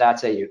a couple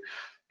stats at you.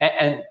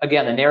 And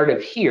again, the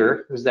narrative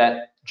here was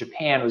that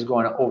Japan was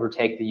going to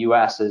overtake the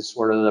US as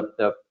sort of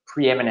the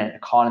preeminent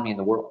economy in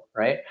the world,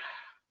 right?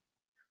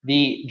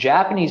 The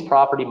Japanese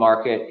property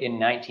market in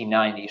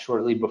 1990,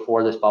 shortly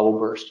before this bubble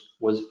burst,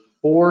 was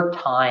 4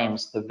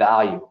 times the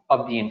value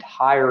of the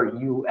entire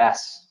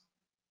US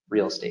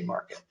real estate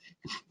market.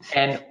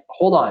 And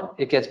hold on,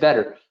 it gets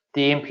better.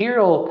 The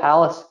Imperial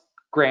Palace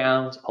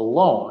grounds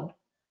alone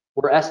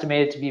were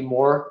estimated to be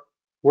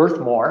worth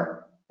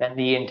more than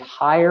the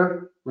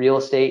entire real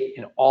estate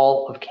in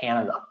all of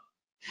Canada.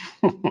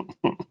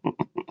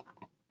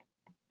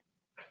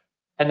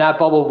 And that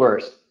bubble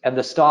burst, and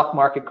the stock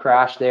market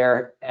crashed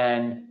there.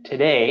 And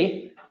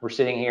today, we're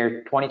sitting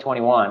here,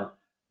 2021,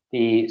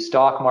 the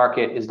stock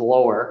market is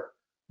lower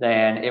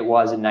than it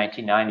was in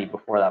 1990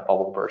 before that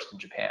bubble burst in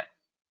Japan.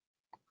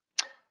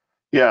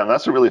 Yeah, and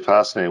that's a really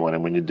fascinating one.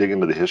 And when you dig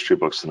into the history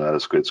books and that,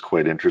 it's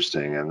quite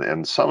interesting.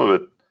 And some of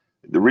it,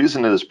 the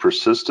reason it has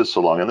persisted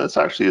so long, and this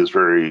actually is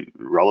very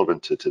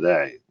relevant to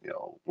today,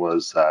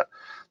 was that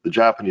the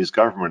Japanese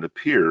government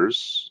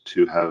appears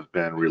to have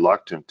been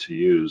reluctant to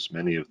use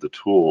many of the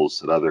tools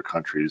that other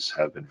countries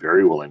have been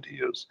very willing to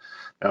use.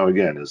 Now,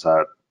 again, is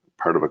that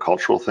part of a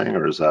cultural thing,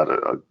 or is that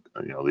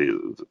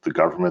the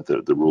government,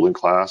 the ruling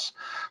class?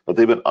 But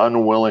they've been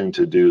unwilling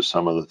to do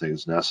some of the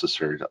things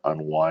necessary to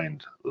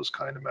unwind those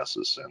kind of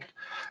messes, and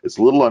it's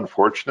a little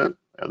unfortunate.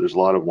 There's a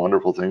lot of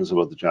wonderful things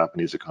about the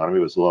Japanese economy,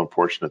 but it's a little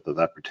unfortunate that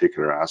that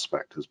particular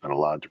aspect has been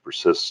allowed to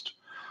persist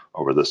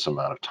over this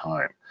amount of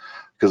time.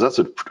 Because that's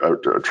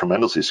a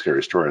tremendously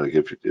scary story.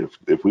 Like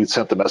if we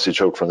sent the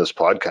message out from this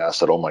podcast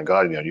that, oh my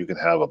God, you can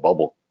have a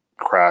bubble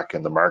crack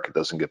and the market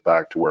doesn't get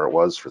back to where it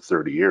was for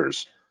 30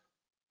 years,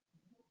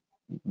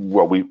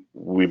 well,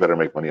 we better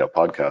make money off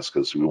podcasts,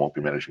 because we won't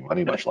be managing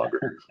money much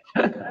longer.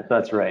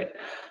 That's right.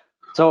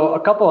 So a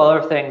couple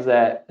other things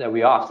that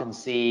we often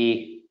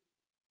see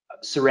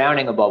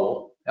surrounding a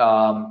bubble,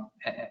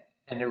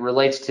 and it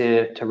relates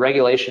to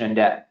regulation and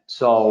debt.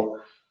 So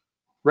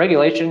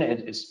regulation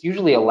is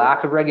usually a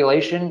lack of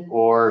regulation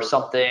or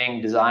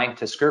something designed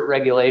to skirt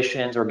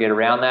regulations or get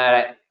around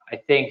that. I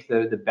think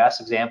the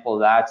best example of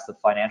that's the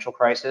financial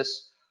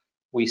crisis.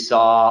 We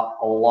saw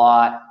a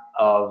lot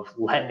of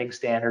lending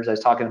standards. I was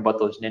talking about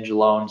those ninja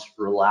loans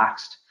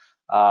relaxed.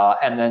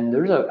 And then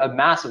there's a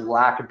massive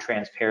lack of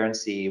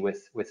transparency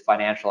with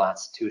financial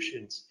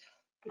institutions,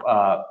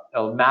 a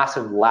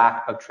massive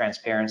lack of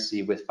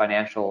transparency with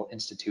financial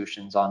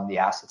institutions on the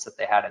assets that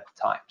they had at the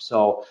time.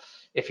 So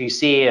if you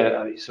see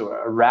a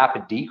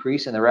rapid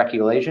decrease in the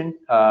regulation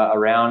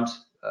around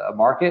a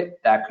market,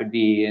 that could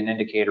be an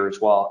indicator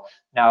as well.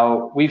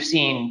 Now, we've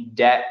seen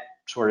debt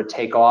sort of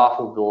take off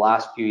over the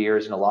last few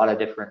years in a lot of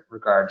different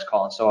regards,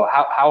 Colin. So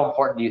how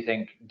important do you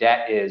think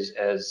debt is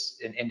as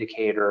an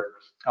indicator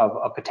of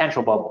a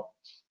potential bubble?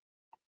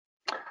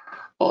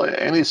 Well,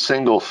 any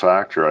single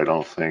factor, I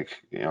don't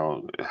think,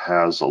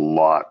 has a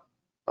lot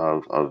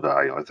of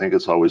value. I think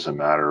it's always a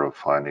matter of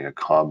finding a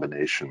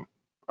combination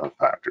of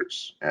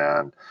factors.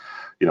 And,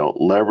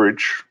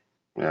 leverage,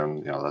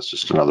 and, that's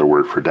just another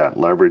word for debt.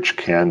 Leverage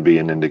can be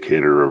an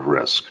indicator of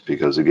risk,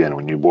 because, again,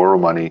 when you borrow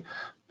money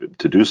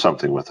to do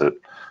something with it,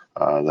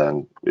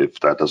 then if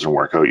that doesn't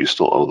work out, you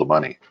still owe the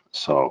money.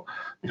 So,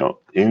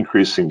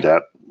 increasing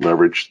debt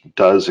leverage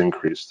does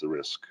increase the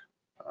risk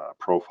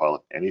profile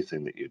of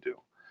anything that you do,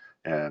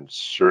 and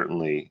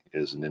certainly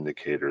is an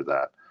indicator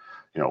that,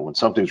 when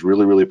something's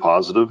really, really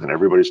positive and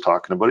everybody's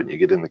talking about it, and you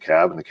get in the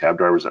cab and the cab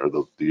drivers or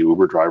the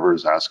Uber driver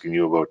is asking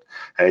you about,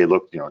 hey,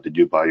 look, did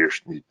you buy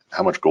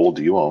how much gold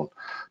do you own?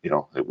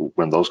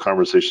 When those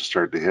conversations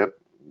start to hit,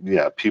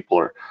 yeah,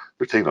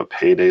 they're taking out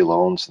payday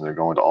loans and they're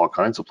going to all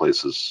kinds of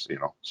places,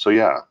 So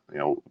yeah,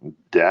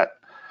 debt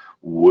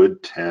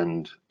would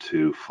tend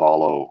to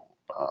follow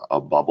a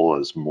bubble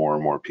as more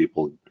and more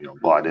people,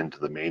 bought into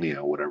the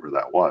mania, whatever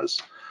that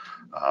was.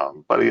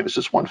 But again, it's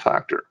just one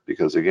factor,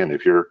 because again,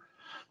 if you're,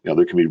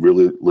 there can be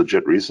really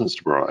legit reasons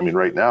to borrow. I mean,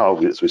 right now,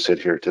 as we sit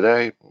here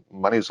today,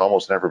 money's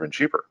almost never been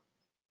cheaper.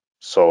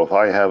 So if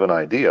I have an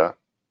idea,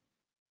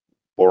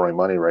 borrowing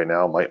money right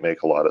now might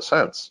make a lot of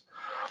sense.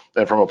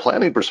 And from a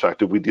planning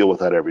perspective, we deal with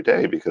that every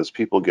day, because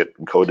people get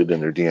encoded in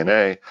their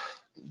DNA,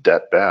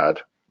 debt bad,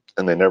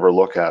 and they never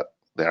look at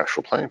the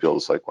actual playing field.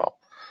 It's like, well,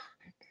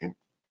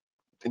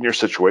 in your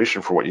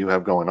situation, for what you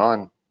have going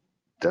on,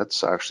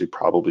 debt's actually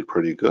probably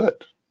pretty good,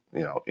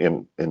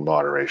 in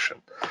moderation.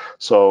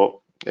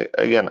 So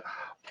again,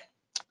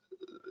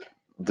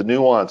 the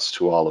nuance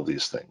to all of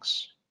these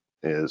things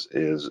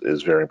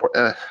is very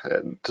important.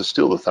 And to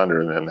steal the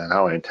thunder, and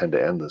how I intend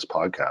to end this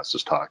podcast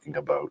is talking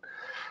about,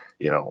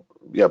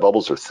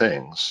 bubbles are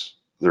things.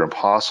 They're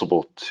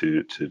impossible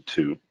to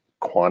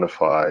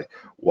quantify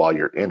while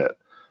you're in it,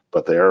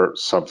 but they are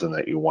something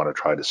that you want to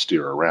try to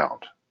steer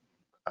around,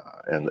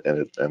 and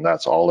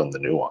that's all in the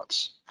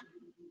nuance.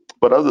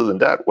 But other than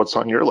that, what's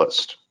on your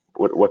list?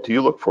 What do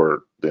you look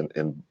for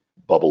in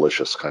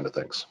bubblicious kind of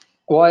things?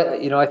 Well,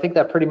 I think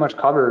that pretty much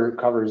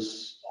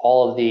covers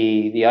all of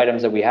the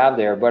items that we have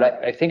there. But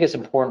I think it's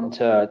important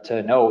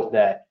to note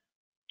that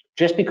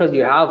just because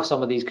you have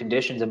some of these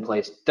conditions in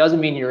place doesn't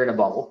mean you're in a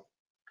bubble.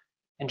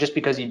 And just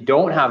because you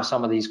don't have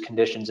some of these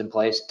conditions in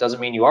place doesn't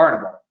mean you are in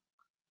a bubble.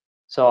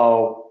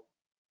 So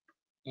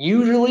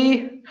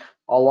usually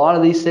a lot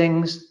of these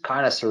things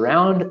kind of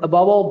surround a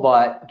bubble,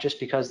 but just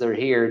because they're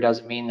here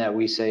doesn't mean that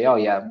we say, oh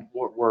yeah,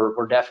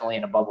 we're definitely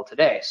in a bubble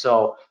today.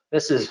 So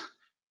this is,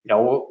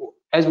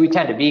 as we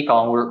tend to be,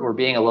 Colin, we're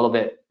being a little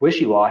bit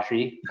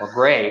wishy-washy or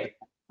gray,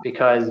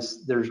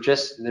 because there's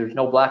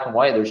no black and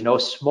white. There's no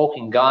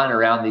smoking gun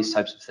around these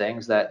types of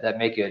things that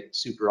make it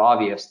super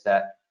obvious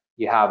that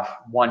you have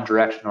one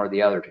direction or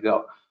the other to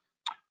go.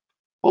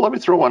 Well, let me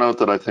throw one out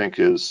that I think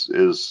is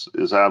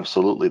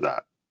absolutely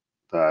that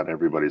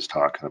everybody's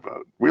talking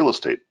about. Real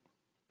estate.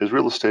 Is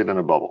real estate in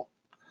a bubble?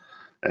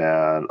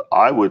 And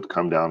I would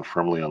come down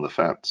firmly on the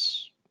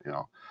fence.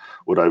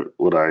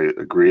 Would I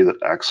agree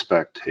that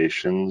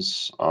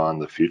expectations on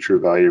the future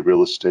value of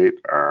real estate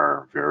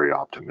are very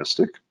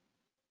optimistic?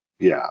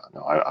 Yeah,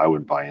 no, I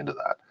would buy into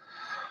that.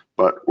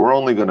 But we're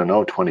only going to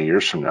know 20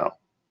 years from now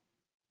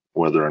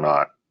whether or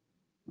not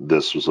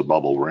this was a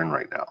bubble we're in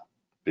right now.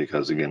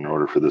 Because again, in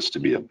order for this to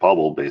be a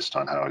bubble based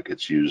on how it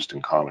gets used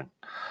in common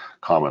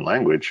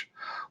language,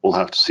 we'll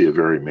have to see a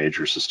very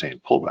major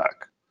sustained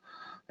pullback.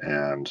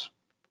 And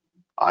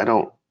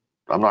I'm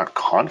not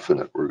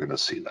confident we're going to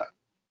see that.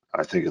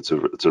 I think it's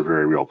a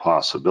very real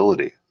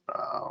possibility.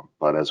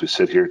 But as we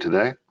sit here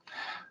today,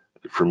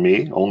 for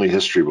me, only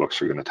history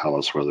books are going to tell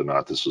us whether or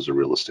not this was a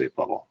real estate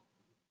bubble.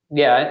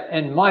 Yeah,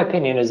 and my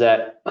opinion is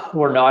that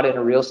we're not in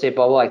a real estate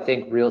bubble. I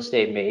think real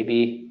estate may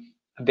be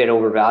a bit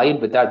overvalued,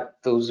 but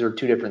those are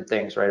two different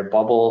things, right? A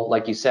bubble,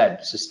 like you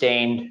said,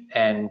 sustained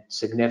and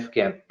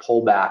significant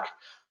pullback.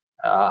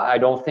 I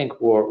don't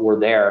think we're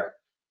there.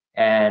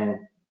 And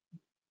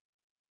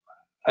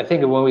I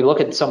think when we look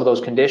at some of those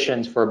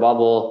conditions for a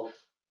bubble,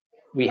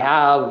 we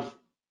have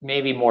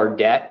maybe more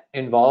debt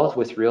involved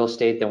with real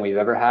estate than we've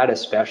ever had,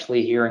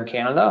 especially here in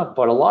Canada.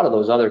 But a lot of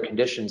those other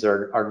conditions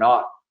are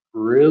not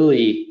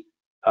really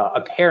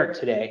apparent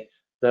today.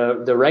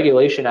 The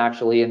regulation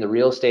actually in the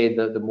real estate,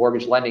 the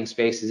mortgage lending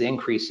space is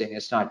increasing.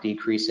 It's not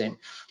decreasing.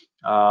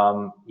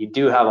 You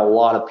do have a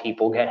lot of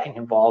people getting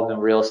involved in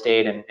real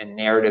estate and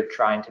narrative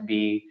trying to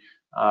be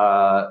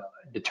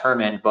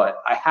determined,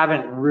 but I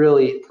haven't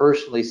really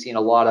personally seen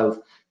a lot of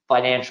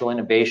financial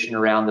innovation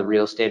around the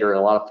real estate or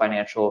a lot of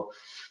financial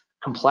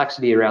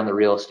complexity around the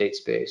real estate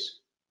space.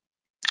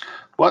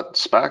 What,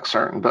 SPACs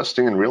aren't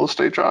investing in real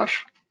estate,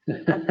 Josh?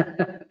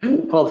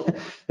 Well,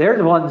 they're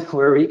the ones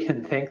where we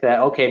can think that,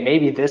 okay,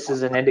 maybe this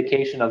is an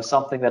indication of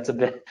something that's a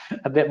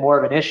bit more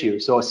of an issue.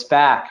 So a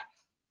SPAC,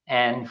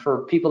 and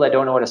for people that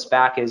don't know what a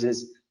SPAC is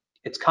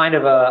it's kind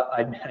of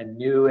a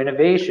new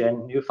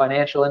innovation, new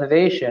financial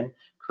innovation,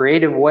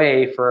 creative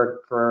way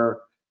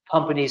for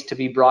companies to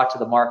be brought to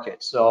the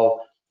market.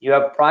 So you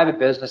have private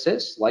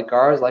businesses like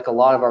ours, like a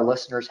lot of our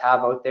listeners have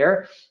out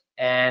there,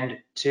 and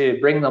to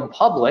bring them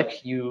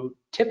public, you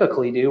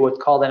typically do what's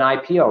called an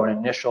IPO, an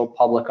initial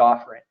public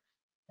offering.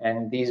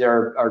 And these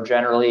are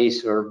generally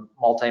sort of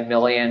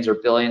multi-millions or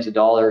billions of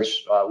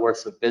dollars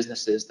worth of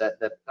businesses that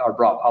are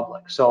brought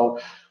public. So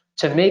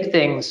to make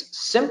things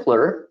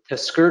simpler, to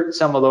skirt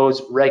some of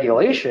those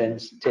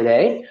regulations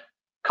today,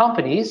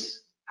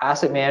 companies,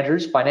 asset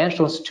managers,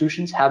 financial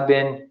institutions have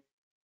been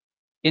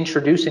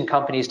introducing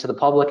companies to the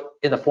public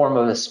in the form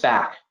of a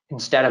SPAC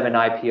instead of an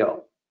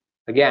IPO.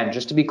 Again,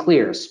 just to be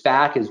clear,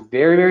 SPAC is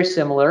very, very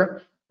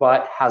similar,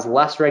 but has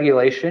less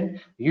regulation,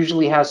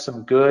 usually has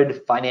some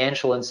good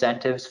financial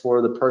incentives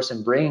for the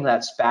person bringing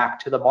that SPAC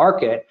to the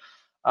market.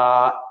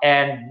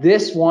 And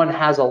this one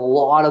has a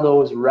lot of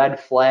those red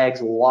flags,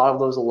 a lot of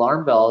those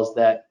alarm bells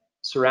that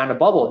surround a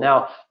bubble.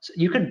 Now,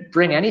 you could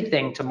bring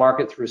anything to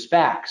market through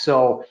SPAC.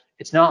 So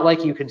it's not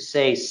like you can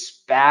say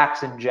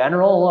SPACs in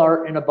general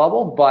are in a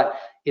bubble, but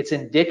it's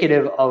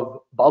indicative of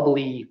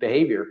bubbly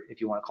behavior,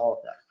 if you want to call it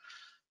that.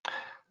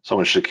 So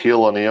when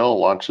Shaquille O'Neal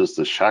launches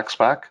the Shaq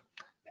SPAC,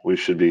 we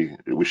should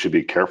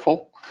be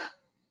careful.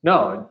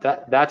 No,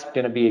 that's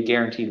going to be a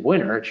guaranteed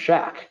winner. It's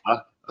Shaq.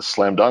 A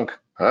slam dunk.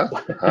 Huh?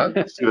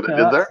 See what I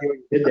did there? See what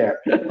you did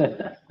there.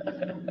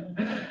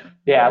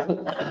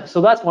 Yeah.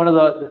 So that's one of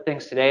the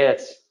things today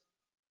that's,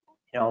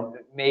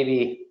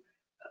 maybe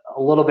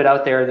a little bit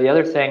out there. The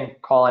other thing,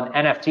 Colin,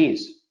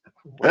 NFTs.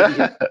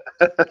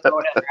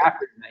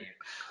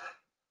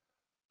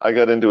 I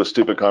got into a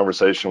stupid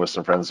conversation with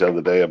some friends the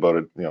other day about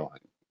a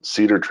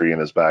cedar tree in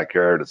his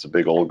backyard. It's a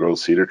big old growth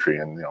cedar tree,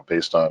 and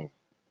based on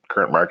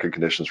current market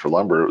conditions for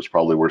lumber, it was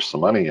probably worth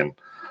some money. And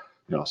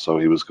so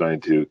he was going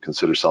to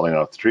consider selling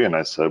off the tree, and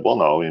I said, well,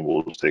 no,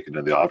 we'll just take it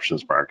into the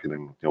options market,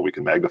 and we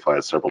can magnify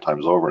it several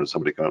times over. And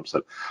somebody came up and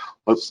said,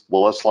 let's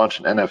launch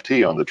an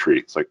NFT on the tree.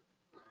 It's like,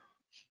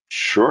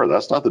 sure,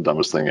 that's not the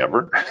dumbest thing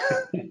ever.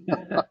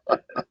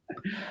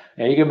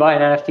 Yeah, you can buy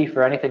an NFT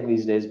for anything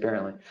these days,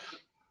 apparently.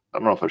 I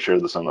don't know if I've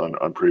shared this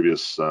on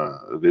previous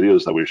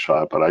videos that we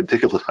shot, but I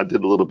did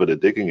a little bit of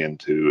digging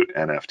into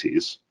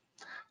NFTs,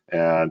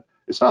 and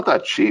it's not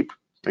that cheap.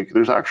 Like,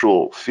 there's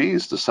actual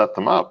fees to set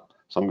them up.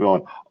 So I'm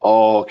going,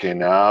 oh, okay,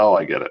 now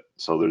I get it.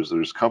 So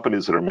there's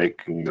companies that are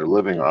making their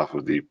living off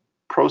of the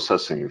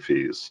processing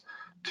fees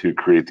to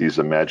create these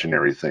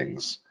imaginary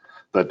things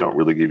that don't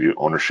really give you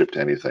ownership to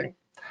anything.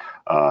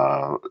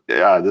 Well,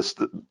 there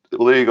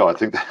you go. I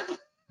think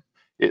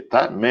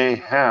that may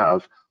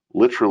have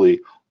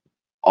literally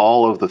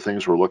all of the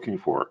things we're looking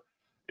for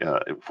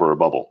a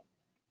bubble.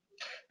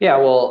 Yeah,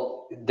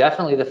 well,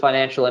 definitely the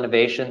financial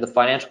innovation, the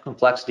financial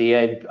complexity.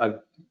 I've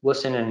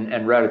listened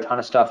and read a ton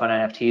of stuff on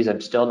NFTs.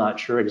 I'm still not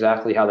sure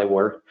exactly how they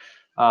work.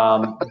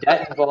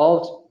 Debt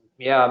involved,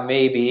 yeah,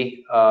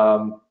 maybe.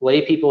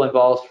 Lay people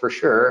involved for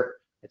sure.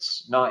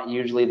 It's not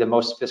usually the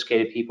most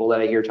sophisticated people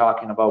that I hear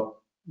talking about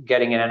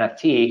getting an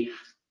NFT.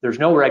 There's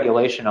no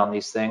regulation on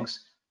these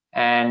things.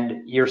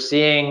 And you're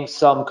seeing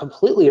some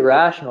completely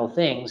irrational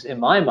things in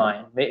my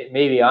mind.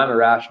 Maybe I'm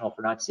irrational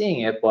for not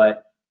seeing it,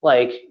 but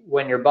like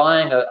when you're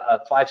buying a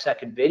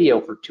 5-second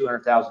video for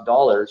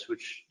 $200,000,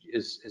 which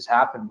has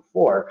happened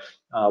before,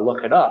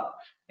 look it up,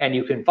 and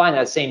you can find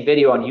that same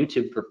video on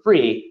YouTube for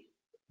free.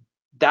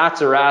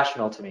 That's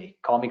irrational to me.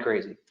 Call me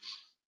crazy.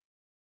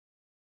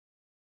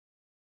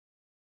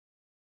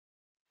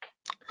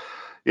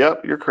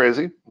 Yep, you're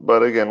crazy.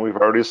 But again, we've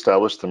already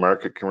established the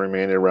market can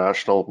remain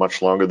irrational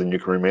much longer than you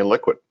can remain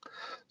liquid.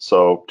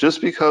 So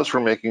just because we're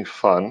making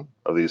fun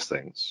of these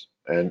things,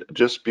 and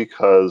just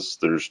because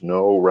there's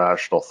no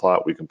rational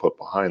thought we can put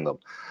behind them,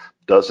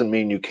 doesn't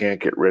mean you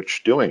can't get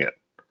rich doing it.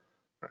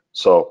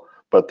 So,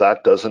 but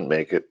that doesn't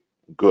make it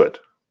good,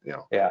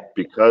 Yeah.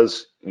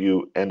 Because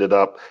you ended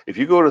up, if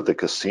you go to the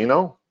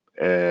casino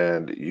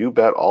and you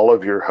bet all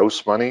of your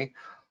house money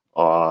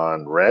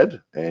on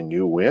red and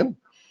you win,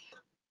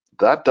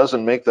 that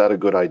doesn't make that a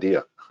good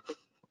idea.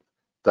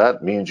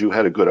 That means you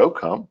had a good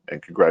outcome,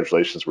 and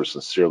congratulations, we're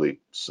sincerely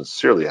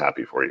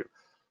happy for you.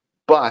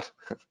 But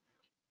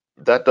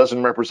that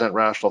doesn't represent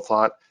rational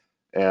thought,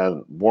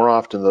 and more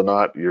often than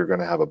not, you're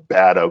going to have a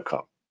bad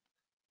outcome.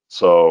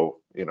 So,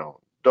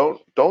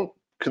 don't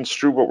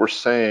construe what we're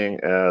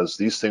saying as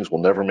these things will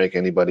never make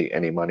anybody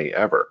any money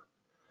ever.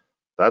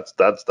 That's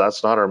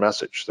not our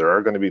message. There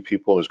are going to be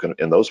people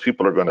and those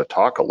people are going to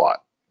talk a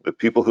lot. The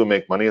people who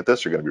make money at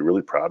this are going to be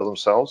really proud of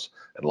themselves,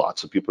 and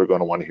lots of people are going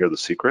to want to hear the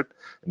secret.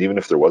 And even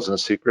if there wasn't a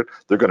secret,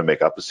 they're going to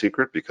make up a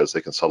secret because they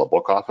can sell a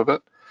book off of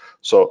it.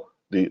 So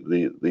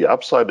the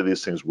upside of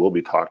these things will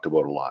be talked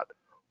about a lot.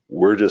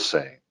 We're just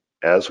saying,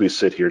 as we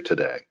sit here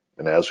today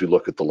and as we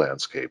look at the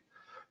landscape,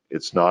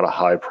 it's not a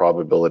high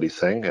probability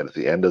thing. And at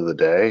the end of the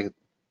day,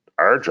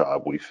 our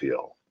job, we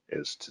feel,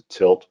 is to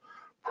tilt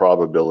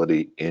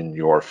probability in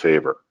your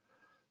favor.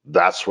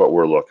 That's what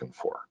we're looking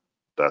for.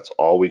 That's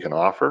all we can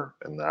offer,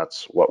 and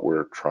that's what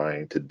we're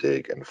trying to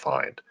dig and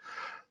find.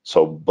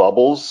 So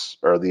bubbles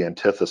are the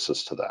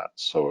antithesis to that.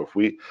 So if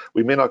we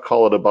may not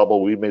call it a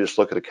bubble, we may just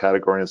look at a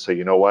category and say,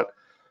 you know what,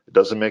 it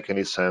doesn't make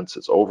any sense,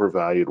 it's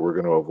overvalued, we're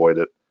going to avoid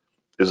it.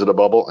 Is it a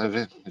bubble?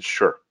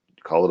 Sure,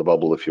 call it a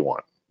bubble if you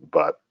want,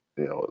 but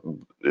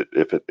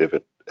if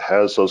it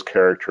has those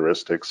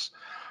characteristics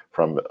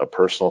from a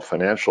personal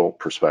financial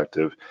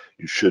perspective,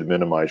 you should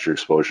minimize your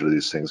exposure to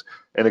these things.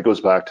 And it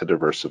goes back to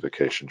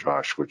diversification,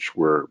 Josh, which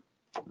we're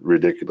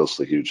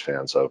ridiculously huge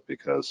fans of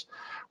because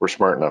we're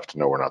smart enough to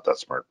know we're not that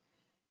smart.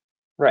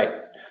 Right.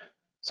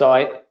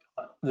 So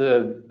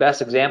the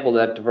best example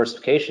of that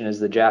diversification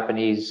is the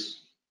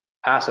Japanese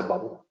asset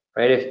bubble,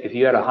 right? If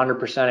you had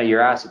 100% of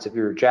your assets, if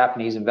you're a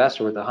Japanese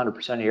investor with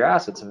 100% of your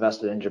assets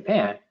invested in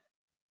Japan,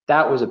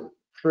 that was a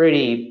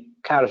pretty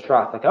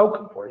catastrophic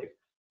outcome for you.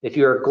 If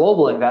you're a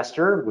global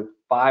investor with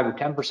 5 or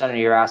 10% of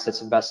your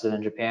assets invested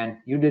in Japan,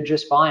 you did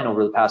just fine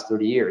over the past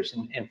 30 years.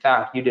 And in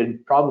fact, you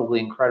did probably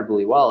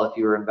incredibly well if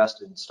you were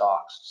invested in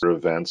stocks.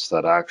 Events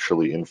that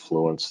actually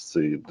influence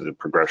the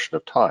progression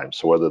of time.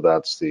 So whether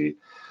that's the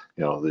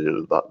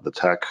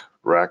tech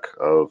wreck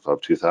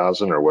of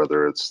 2000, or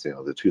whether it's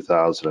the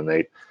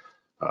 2008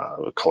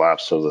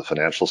 collapse of the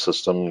financial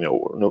system,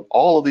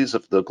 all of these,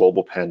 the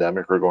global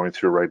pandemic we're going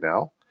through right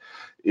now.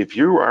 If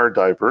you are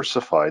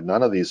diversified,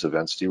 none of these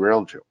events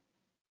derailed you.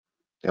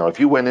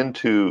 If you went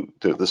into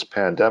this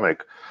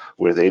pandemic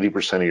with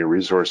 80% of your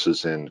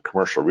resources in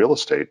commercial real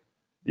estate,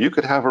 you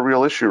could have a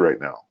real issue right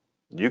now.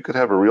 You could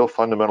have a real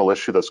fundamental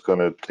issue that's going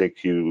to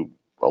take you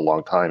a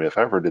long time, if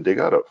ever, to dig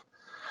out of.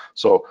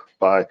 So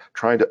by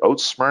trying to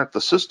outsmart the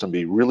system,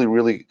 be really,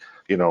 really,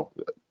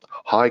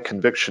 high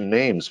conviction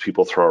names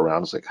people throw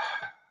around. It's like,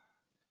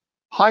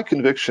 high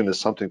conviction is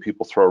something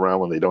people throw around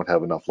when they don't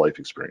have enough life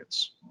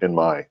experience, in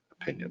my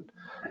opinion,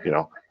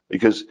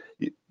 because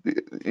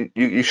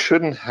you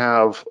shouldn't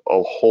have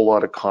a whole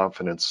lot of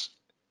confidence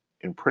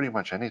in pretty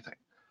much anything.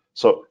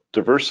 So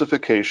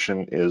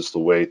diversification is the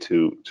way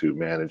to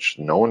manage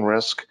known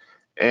risk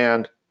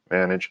and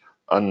manage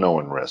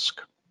unknown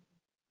risk.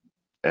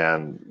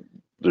 And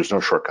there's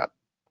no shortcut.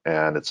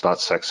 And it's not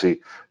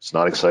sexy, it's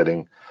not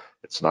exciting,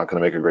 it's not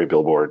going to make a great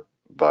billboard,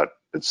 but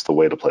it's the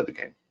way to play the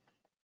game.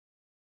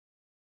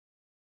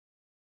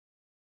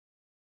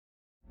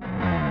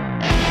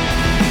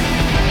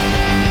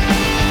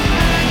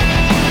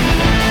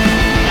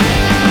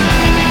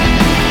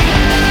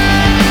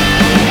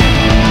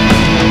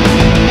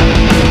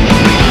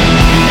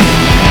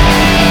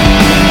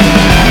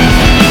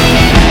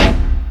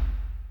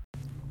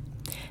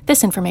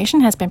 This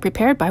information has been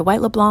prepared by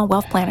White LeBlanc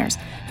Wealth Planners,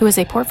 who is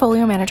a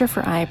portfolio manager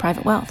for IA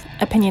Private Wealth.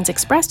 Opinions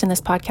expressed in this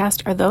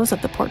podcast are those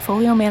of the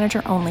portfolio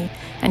manager only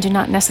and do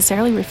not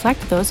necessarily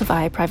reflect those of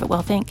IA Private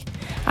Wealth Inc.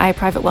 IA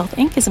Private Wealth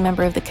Inc. is a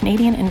member of the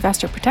Canadian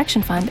Investor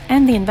Protection Fund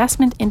and the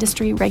Investment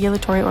Industry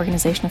Regulatory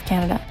Organization of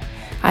Canada.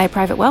 IA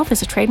Private Wealth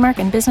is a trademark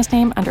and business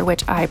name under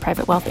which IA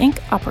Private Wealth Inc.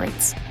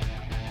 operates.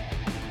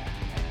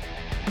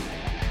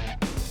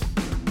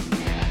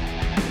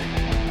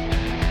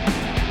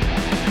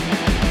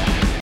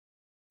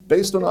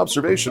 Based on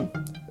observation,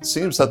 it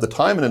seems that the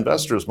time an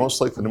investor is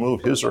most likely to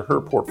move his or her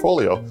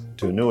portfolio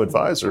to a new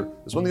advisor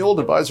is when the old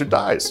advisor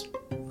dies.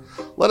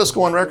 Let us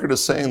go on record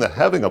as saying that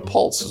having a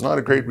pulse is not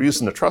a great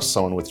reason to trust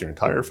someone with your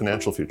entire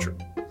financial future.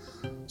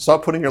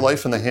 Stop putting your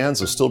life in the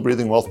hands of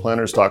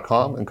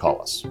stillbreathingwealthplanners.com and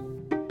call us.